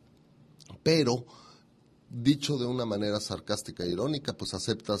incomodar. Pero, dicho de una manera sarcástica e irónica, pues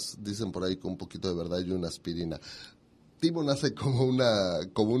aceptas, dicen por ahí, con un poquito de verdad y una aspirina. Timo nace como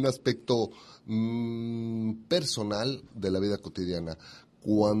un aspecto personal de la vida cotidiana.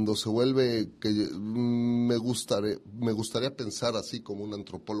 Cuando se vuelve, que me gustaría pensar así como un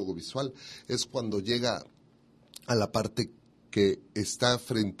antropólogo visual, es cuando llega a la parte que está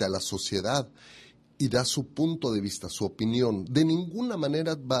frente a la sociedad y da su punto de vista, su opinión. De ninguna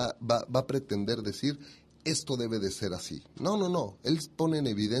manera va a pretender decir, esto debe de ser así. No. Él pone en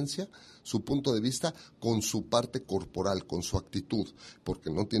evidencia su punto de vista con su parte corporal, con su actitud,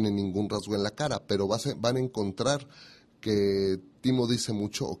 porque no tiene ningún rasgo en la cara, pero van a encontrar que Timo dice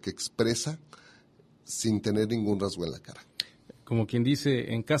mucho o que expresa sin tener ningún rasgo en la cara. Como quien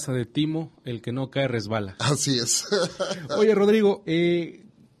dice, en casa de Timo, el que no cae resbala. Así es. Oye, Rodrigo,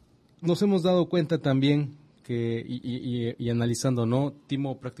 nos hemos dado cuenta también que, y analizando, ¿no?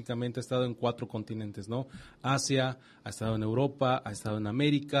 Timo prácticamente ha estado en 4 continentes, ¿no? Asia, ha estado en Europa, ha estado en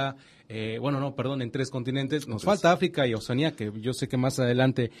América, en 3 continentes. Nos falta África y Oceanía, que yo sé que más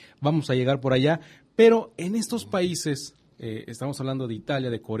adelante vamos a llegar por allá, pero en estos países, estamos hablando de Italia,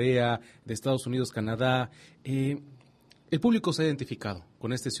 de Corea, de Estados Unidos, Canadá, El público se ha identificado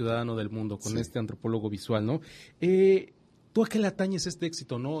con este ciudadano del mundo, con este antropólogo visual, ¿no? ¿Tú a qué le atañes este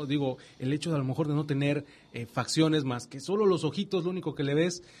éxito, no? Digo, el hecho de a lo mejor de no tener facciones más que solo los ojitos, lo único que le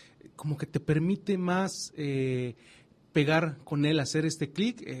ves, como que te permite más pegar con él, hacer este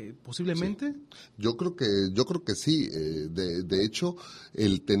clic, posiblemente. Sí. Yo creo que sí. De hecho,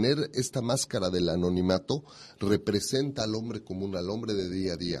 el tener esta máscara del anonimato representa al hombre común, al hombre de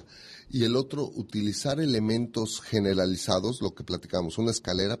día a día. Y el otro, utilizar elementos generalizados, lo que platicamos, una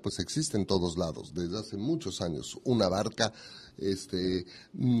escalera, pues existe en todos lados, desde hace muchos años. Una barca,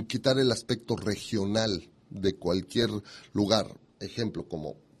 quitar el aspecto regional de cualquier lugar. Ejemplo,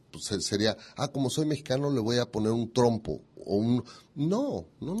 como pues sería, como soy mexicano le voy a poner un trompo o un... No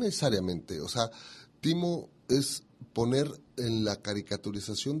necesariamente. O sea, Timo es poner en la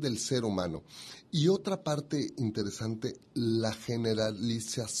caricaturización del ser humano. Y otra parte interesante, la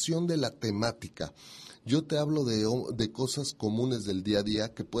generalización de la temática. Yo te hablo de cosas comunes del día a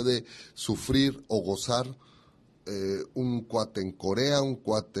día que puede sufrir o gozar un cuate en Corea, un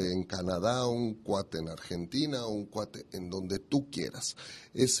cuate en Canadá, un cuate en Argentina, un cuate en donde tú quieras.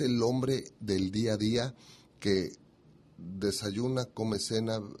 Es el hombre del día a día que desayuna, come,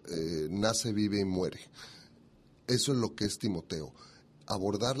 cena, nace, vive y muere. Eso es lo que es Timoteo.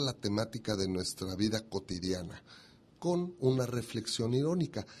 Abordar la temática de nuestra vida cotidiana con una reflexión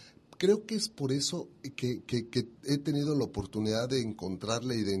irónica. Creo que es por eso que he tenido la oportunidad de encontrar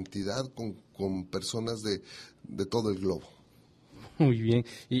la identidad con personas de todo el globo. Muy bien,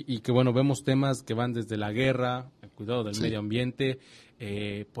 y que bueno, vemos temas que van desde la guerra, el cuidado del medio ambiente,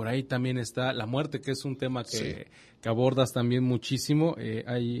 por ahí también está la muerte, que es un tema que abordas también muchísimo.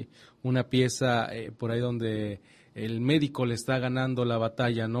 Hay una pieza por ahí donde el médico le está ganando la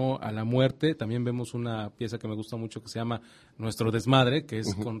batalla, ¿no?, a la muerte. También vemos una pieza que me gusta mucho que se llama Nuestro Desmadre, que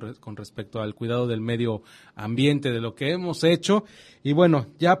es con respecto al cuidado del medio ambiente, de lo que hemos hecho. Y bueno,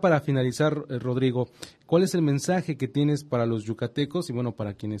 ya para finalizar, Rodrigo, ¿cuál es el mensaje que tienes para los yucatecos y bueno,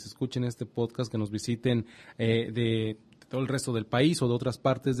 para quienes escuchen este podcast, que nos visiten de todo el resto del país o de otras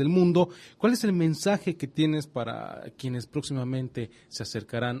partes del mundo? ¿Cuál es el mensaje que tienes para quienes próximamente se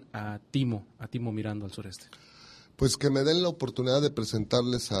acercarán a Timo Mirando al Sureste? Pues que me den la oportunidad de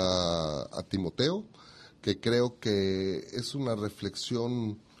presentarles a Timoteo, que creo que es una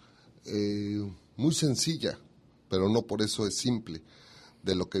reflexión muy sencilla, pero no por eso es simple,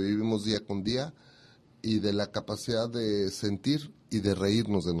 de lo que vivimos día con día y de la capacidad de sentir y de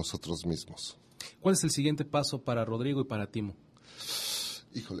reírnos de nosotros mismos. ¿Cuál es el siguiente paso para Rodrigo y para Timo?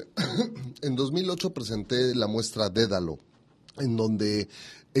 Híjole, en 2008 presenté la muestra Dédalo, en donde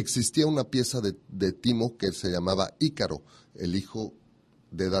existía una pieza de Timo que se llamaba Ícaro, el hijo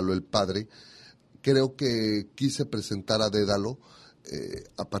de Dédalo el padre. Creo que quise presentar a Dédalo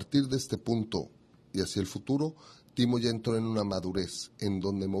a partir de este punto y hacia el futuro. Timo ya entró en una madurez en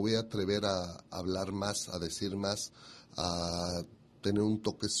donde me voy a atrever a hablar más, a decir más, a tener un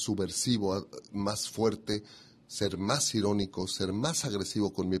toque subversivo, más fuerte, ser más irónico, ser más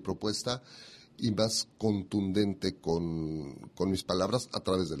agresivo con mi propuesta y más contundente con mis palabras a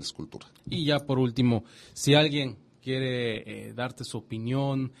través de la escultura. Y ya por último, si alguien quiere darte su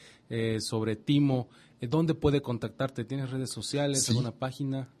opinión sobre Timo, ¿dónde puede contactarte? ¿Tienes redes sociales, alguna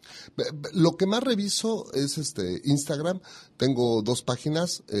página? Lo que más reviso es Instagram. Tengo 2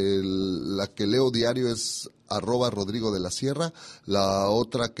 páginas. La que leo diario es @Rodrigo de la Sierra. La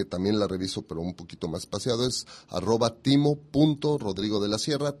otra que también la reviso pero un poquito más espaciado es @Timo.Rodrigo de la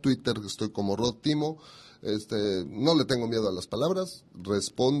Sierra. Twitter estoy como RodTimo. No le tengo miedo a las palabras,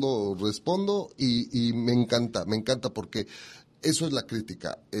 respondo y me encanta porque eso es la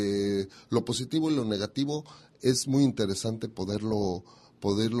crítica. Lo positivo y lo negativo es muy interesante poderlo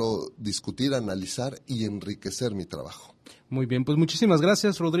discutir, analizar y enriquecer mi trabajo. Muy bien, pues muchísimas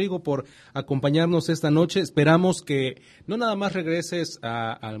gracias, Rodrigo, por acompañarnos esta noche. Esperamos que no nada más regreses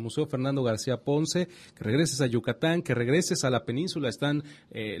al Museo Fernando García Ponce, que regreses a Yucatán, que regreses a la península. Están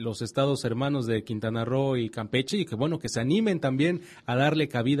los estados hermanos de Quintana Roo y Campeche, y que bueno, que se animen también a darle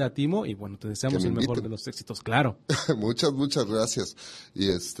cabida a Timo. Y bueno, te deseamos el mejor de los éxitos, claro. Muchas gracias.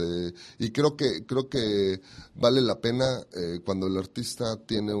 Y creo que vale la pena cuando el artista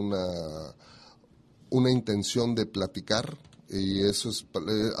tiene una intención de platicar, y eso es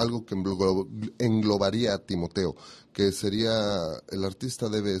algo que englobaría a Timoteo, que sería: el artista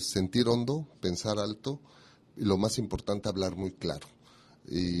debe sentir hondo, pensar alto y lo más importante, hablar muy claro.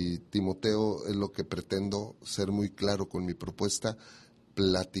 Y Timoteo es lo que pretendo, ser muy claro con mi propuesta,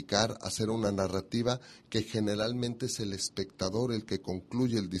 platicar, hacer una narrativa que generalmente es el espectador el que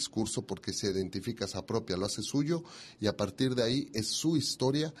concluye el discurso porque se identifica, se apropia, lo hace suyo y a partir de ahí es su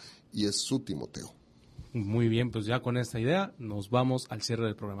historia y es su Timoteo. Muy bien, pues ya con esta idea nos vamos al cierre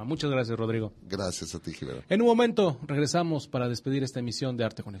del programa. Muchas gracias, Rodrigo. Gracias a ti, Gibran. En un momento regresamos para despedir esta emisión de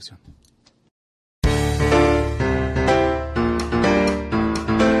Arte Conexión.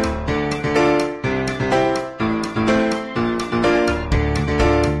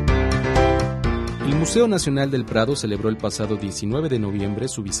 El Museo Nacional del Prado celebró el pasado 19 de noviembre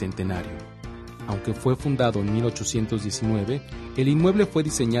su bicentenario. Aunque fue fundado en 1819, el inmueble fue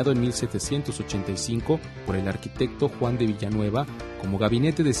diseñado en 1785 por el arquitecto Juan de Villanueva como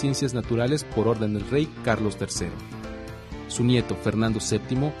Gabinete de Ciencias Naturales por orden del rey Carlos III. Su nieto, Fernando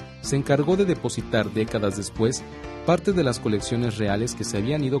VII, se encargó de depositar décadas después parte de las colecciones reales que se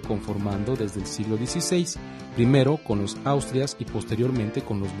habían ido conformando desde el siglo XVI, primero con los Austrias y posteriormente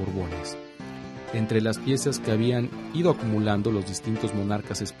con los Borbones. Entre las piezas que habían ido acumulando los distintos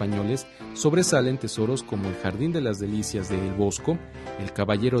monarcas españoles sobresalen tesoros como el Jardín de las Delicias de El Bosco, el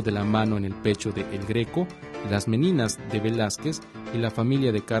Caballero de la Mano en el Pecho de El Greco, las Meninas de Velázquez y la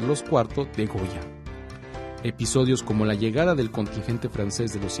familia de Carlos IV de Goya. Episodios como la llegada del contingente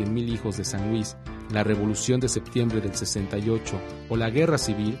francés de los 100.000 hijos de San Luis, la Revolución de septiembre del 68 o la Guerra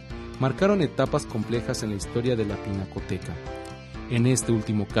Civil marcaron etapas complejas en la historia de la Pinacoteca. En este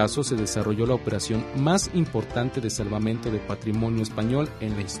último caso se desarrolló la operación más importante de salvamento de patrimonio español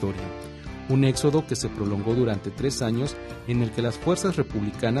en la historia, un éxodo que se prolongó durante 3 años en el que las fuerzas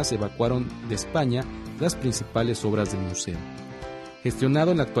republicanas evacuaron de España las principales obras del museo.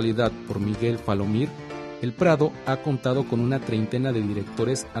 Gestionado en la actualidad por Miguel Falomir, el Prado ha contado con una treintena de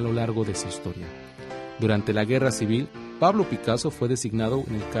directores a lo largo de su historia. Durante la Guerra Civil, Pablo Picasso fue designado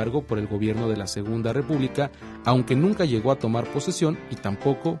en el cargo por el gobierno de la Segunda República, aunque nunca llegó a tomar posesión y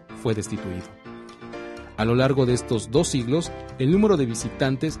tampoco fue destituido. A lo largo de estos 2 siglos, el número de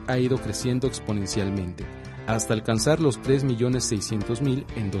visitantes ha ido creciendo exponencialmente, hasta alcanzar los 3.600.000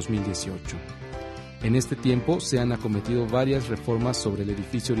 en 2018. En este tiempo se han acometido varias reformas sobre el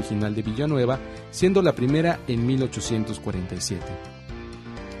edificio original de Villanueva, siendo la primera en 1847.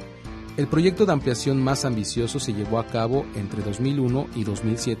 El proyecto de ampliación más ambicioso se llevó a cabo entre 2001 y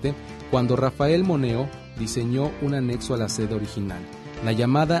 2007, cuando Rafael Moneo diseñó un anexo a la sede original, la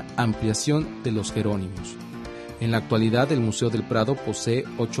llamada Ampliación de los Jerónimos. En la actualidad, el Museo del Prado posee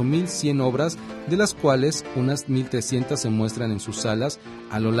 8.100 obras, de las cuales unas 1.300 se muestran en sus salas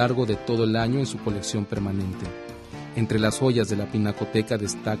a lo largo de todo el año en su colección permanente. Entre las joyas de la Pinacoteca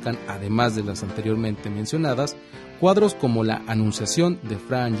destacan, además de las anteriormente mencionadas, cuadros como la Anunciación de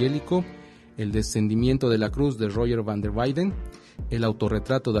Fra Angelico, el Descendimiento de la Cruz de Roger van der Weyden, el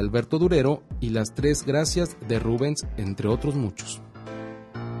Autorretrato de Alberto Durero y las 3 Gracias de Rubens, entre otros muchos.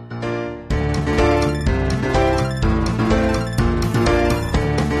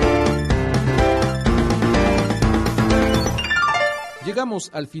 Llegamos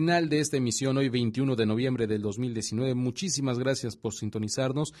al final de esta emisión hoy 21 de noviembre del 2019. Muchísimas gracias por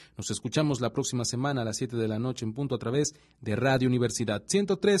sintonizarnos. Nos escuchamos la próxima semana a las 7 de la noche en punto a través de Radio Universidad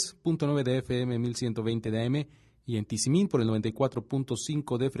 103.9 de FM, 1120 de AM y en Tizimín por el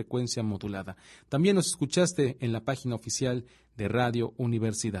 94.5 de frecuencia modulada. También nos escuchaste en la página oficial de Radio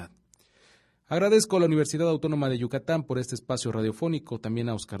Universidad. Agradezco a la Universidad Autónoma de Yucatán por este espacio radiofónico, también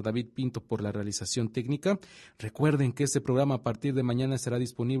a Oscar David Pinto por la realización técnica. Recuerden que este programa a partir de mañana estará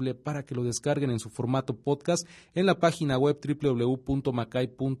disponible para que lo descarguen en su formato podcast en la página web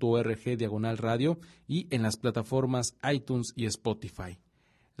www.macay.org/radio y en las plataformas iTunes y Spotify.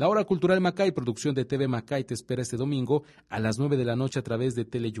 La Hora Cultural Macay, producción de TV Macay, te espera este domingo a las 9 de la noche a través de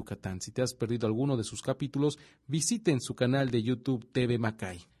Tele Yucatán. Si te has perdido alguno de sus capítulos, visiten su canal de YouTube TV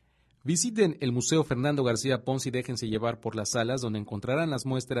Macay. Visiten el Museo Fernando García Pons y déjense llevar por las salas donde encontrarán las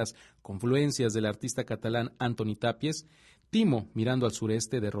muestras Confluencias del artista catalán Antoni Tàpies, Timo mirando al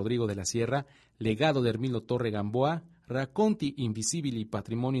sureste de Rodrigo de la Sierra, Legado de Ermilo Torre Gamboa, Racconti Invisibili,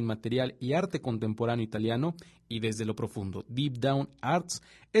 Patrimonio Inmaterial y Arte Contemporáneo Italiano, y Desde lo Profundo, Deep Down Arts.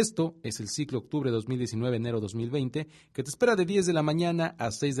 Esto es el ciclo octubre 2019-enero 2020, que te espera de 10 de la mañana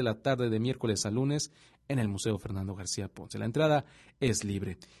a 6 de la tarde de miércoles a lunes en el Museo Fernando García Pons. La entrada es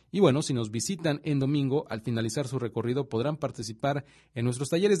libre. Y bueno, si nos visitan en domingo, al finalizar su recorrido podrán participar en nuestros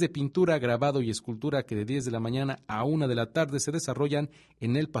talleres de pintura, grabado y escultura que de 10 de la mañana a 1 de la tarde se desarrollan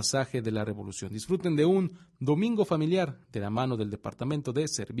en el Pasaje de la Revolución. Disfruten de un domingo familiar de la mano del Departamento de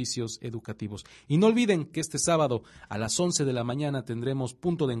Servicios Educativos. Y no olviden que este sábado a las 11 de la mañana tendremos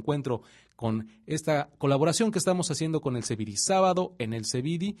punto de encuentro con esta colaboración que estamos haciendo con el CEBIDI. Sábado en el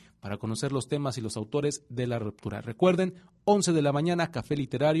CEBIDI para conocer los temas y los autores de la ruptura. Recuerden, 11 de la mañana, Café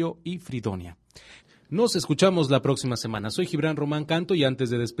Literario y Fridonia. Nos escuchamos la próxima semana. Soy Gibran Román Canto y antes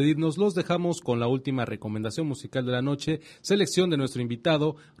de despedirnos los dejamos con la última recomendación musical de la noche, selección de nuestro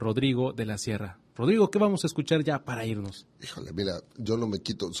invitado Rodrigo de la Sierra. Rodrigo, ¿qué vamos a escuchar ya para irnos? Híjole, mira, yo no me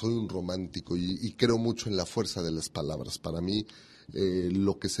quito, soy un romántico y creo mucho en la fuerza de las palabras. Para mí,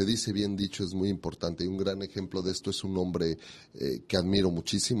 lo que se dice bien dicho es muy importante y un gran ejemplo de esto es un hombre que admiro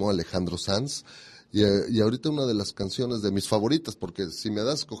muchísimo, Alejandro Sanz. Y ahorita una de las canciones de mis favoritas, porque si me das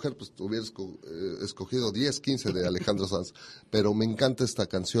a escoger, pues hubiera escogido 10, 15 de Alejandro Sanz, pero me encanta esta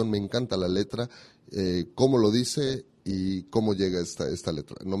canción, me encanta la letra, cómo lo dice y cómo llega esta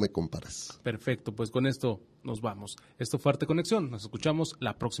letra, no me compares. Perfecto, pues con esto nos vamos. Esto fue Arte Conexión, nos escuchamos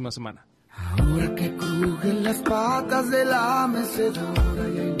la próxima semana. Ahora que crujen las patas de la mecedora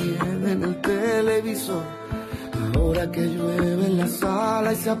y ahí viene en el televisor, ahora que llueve en la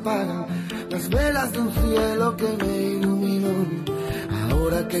sala y se apagan las velas de un cielo que me iluminó,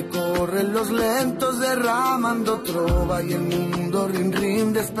 ahora que corren los lentos derramando trova y el mundo rin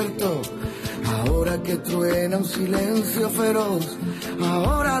rin despertó, ahora que truena un silencio feroz,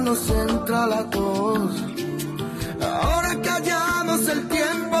 ahora nos entra la tos, ahora que hallamos el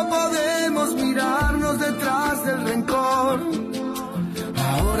tiempo podemos mirarnos detrás del rencor.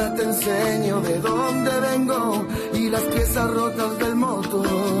 Ahora te enseño de dónde vengo y las piezas rotas del motor.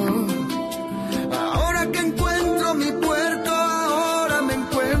 Ahora que encuentro mi puerto, ahora me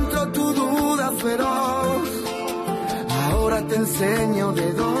encuentro tu duda feroz. Ahora te enseño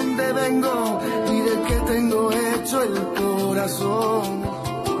de dónde vengo y de qué tengo hecho el corazón.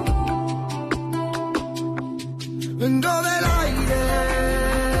 Vengo del aire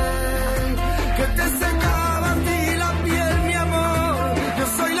que te secaba a ti la piel, mi amor. Yo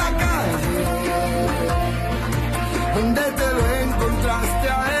soy la calle donde te lo encontraste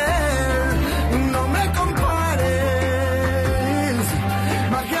a él. No me compares,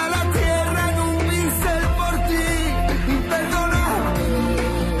 bajé a la tierra en un pincel por ti. Perdóname,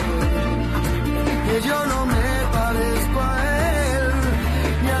 que yo no me parezco a él,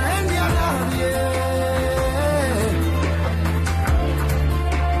 ni a él ni a nadie.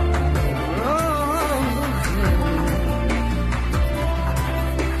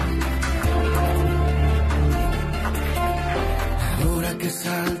 Que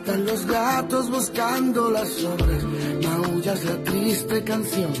saltan los gatos buscando las sombras, maullas la triste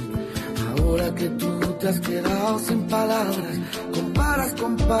canción. Ahora que tú te has quedado sin palabras, comparas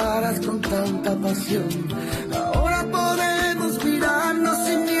con tanta pasión. Ahora podemos mirarnos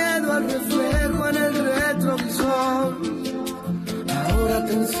sin miedo al reflejo en el retrovisor. Ahora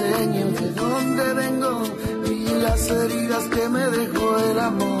te enseño de dónde vengo y las heridas que me dejó el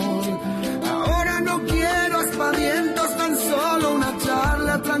amor. Ahora no quiero aspavientos, tan solo una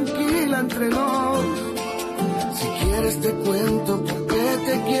charla tranquila entre nos. Si quieres te cuento por qué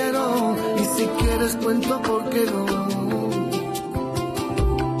te quiero y si quieres cuento por qué no.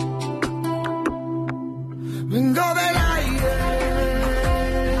 Vengo del aire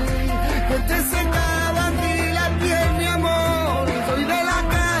que te secaba a ti la piel, mi amor. Soy de la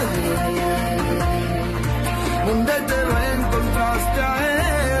calle donde te lo encontraste a él.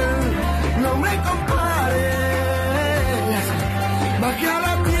 No me compares, bajé a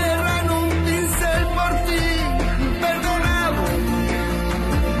la tierra en un pincel por ti. Perdóname,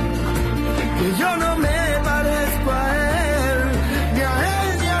 que yo no me parezco a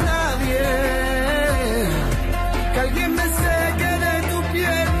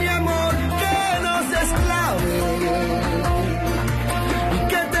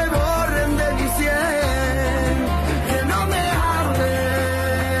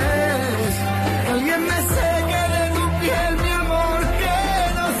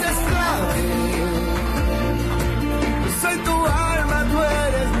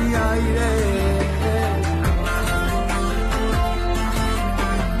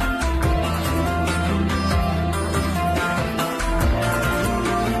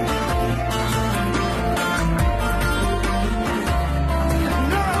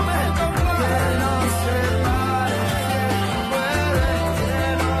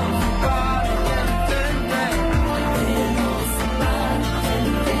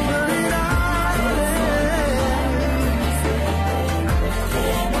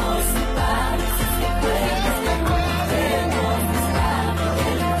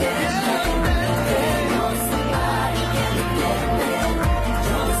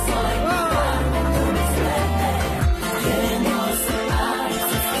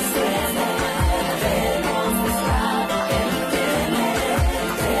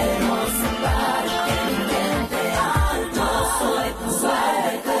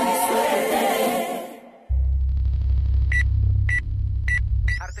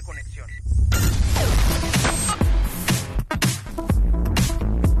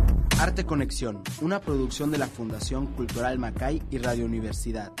Arte Conexión, una producción de la Fundación Cultural Macay y Radio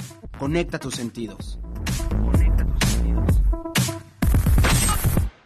Universidad. Conecta tus sentidos.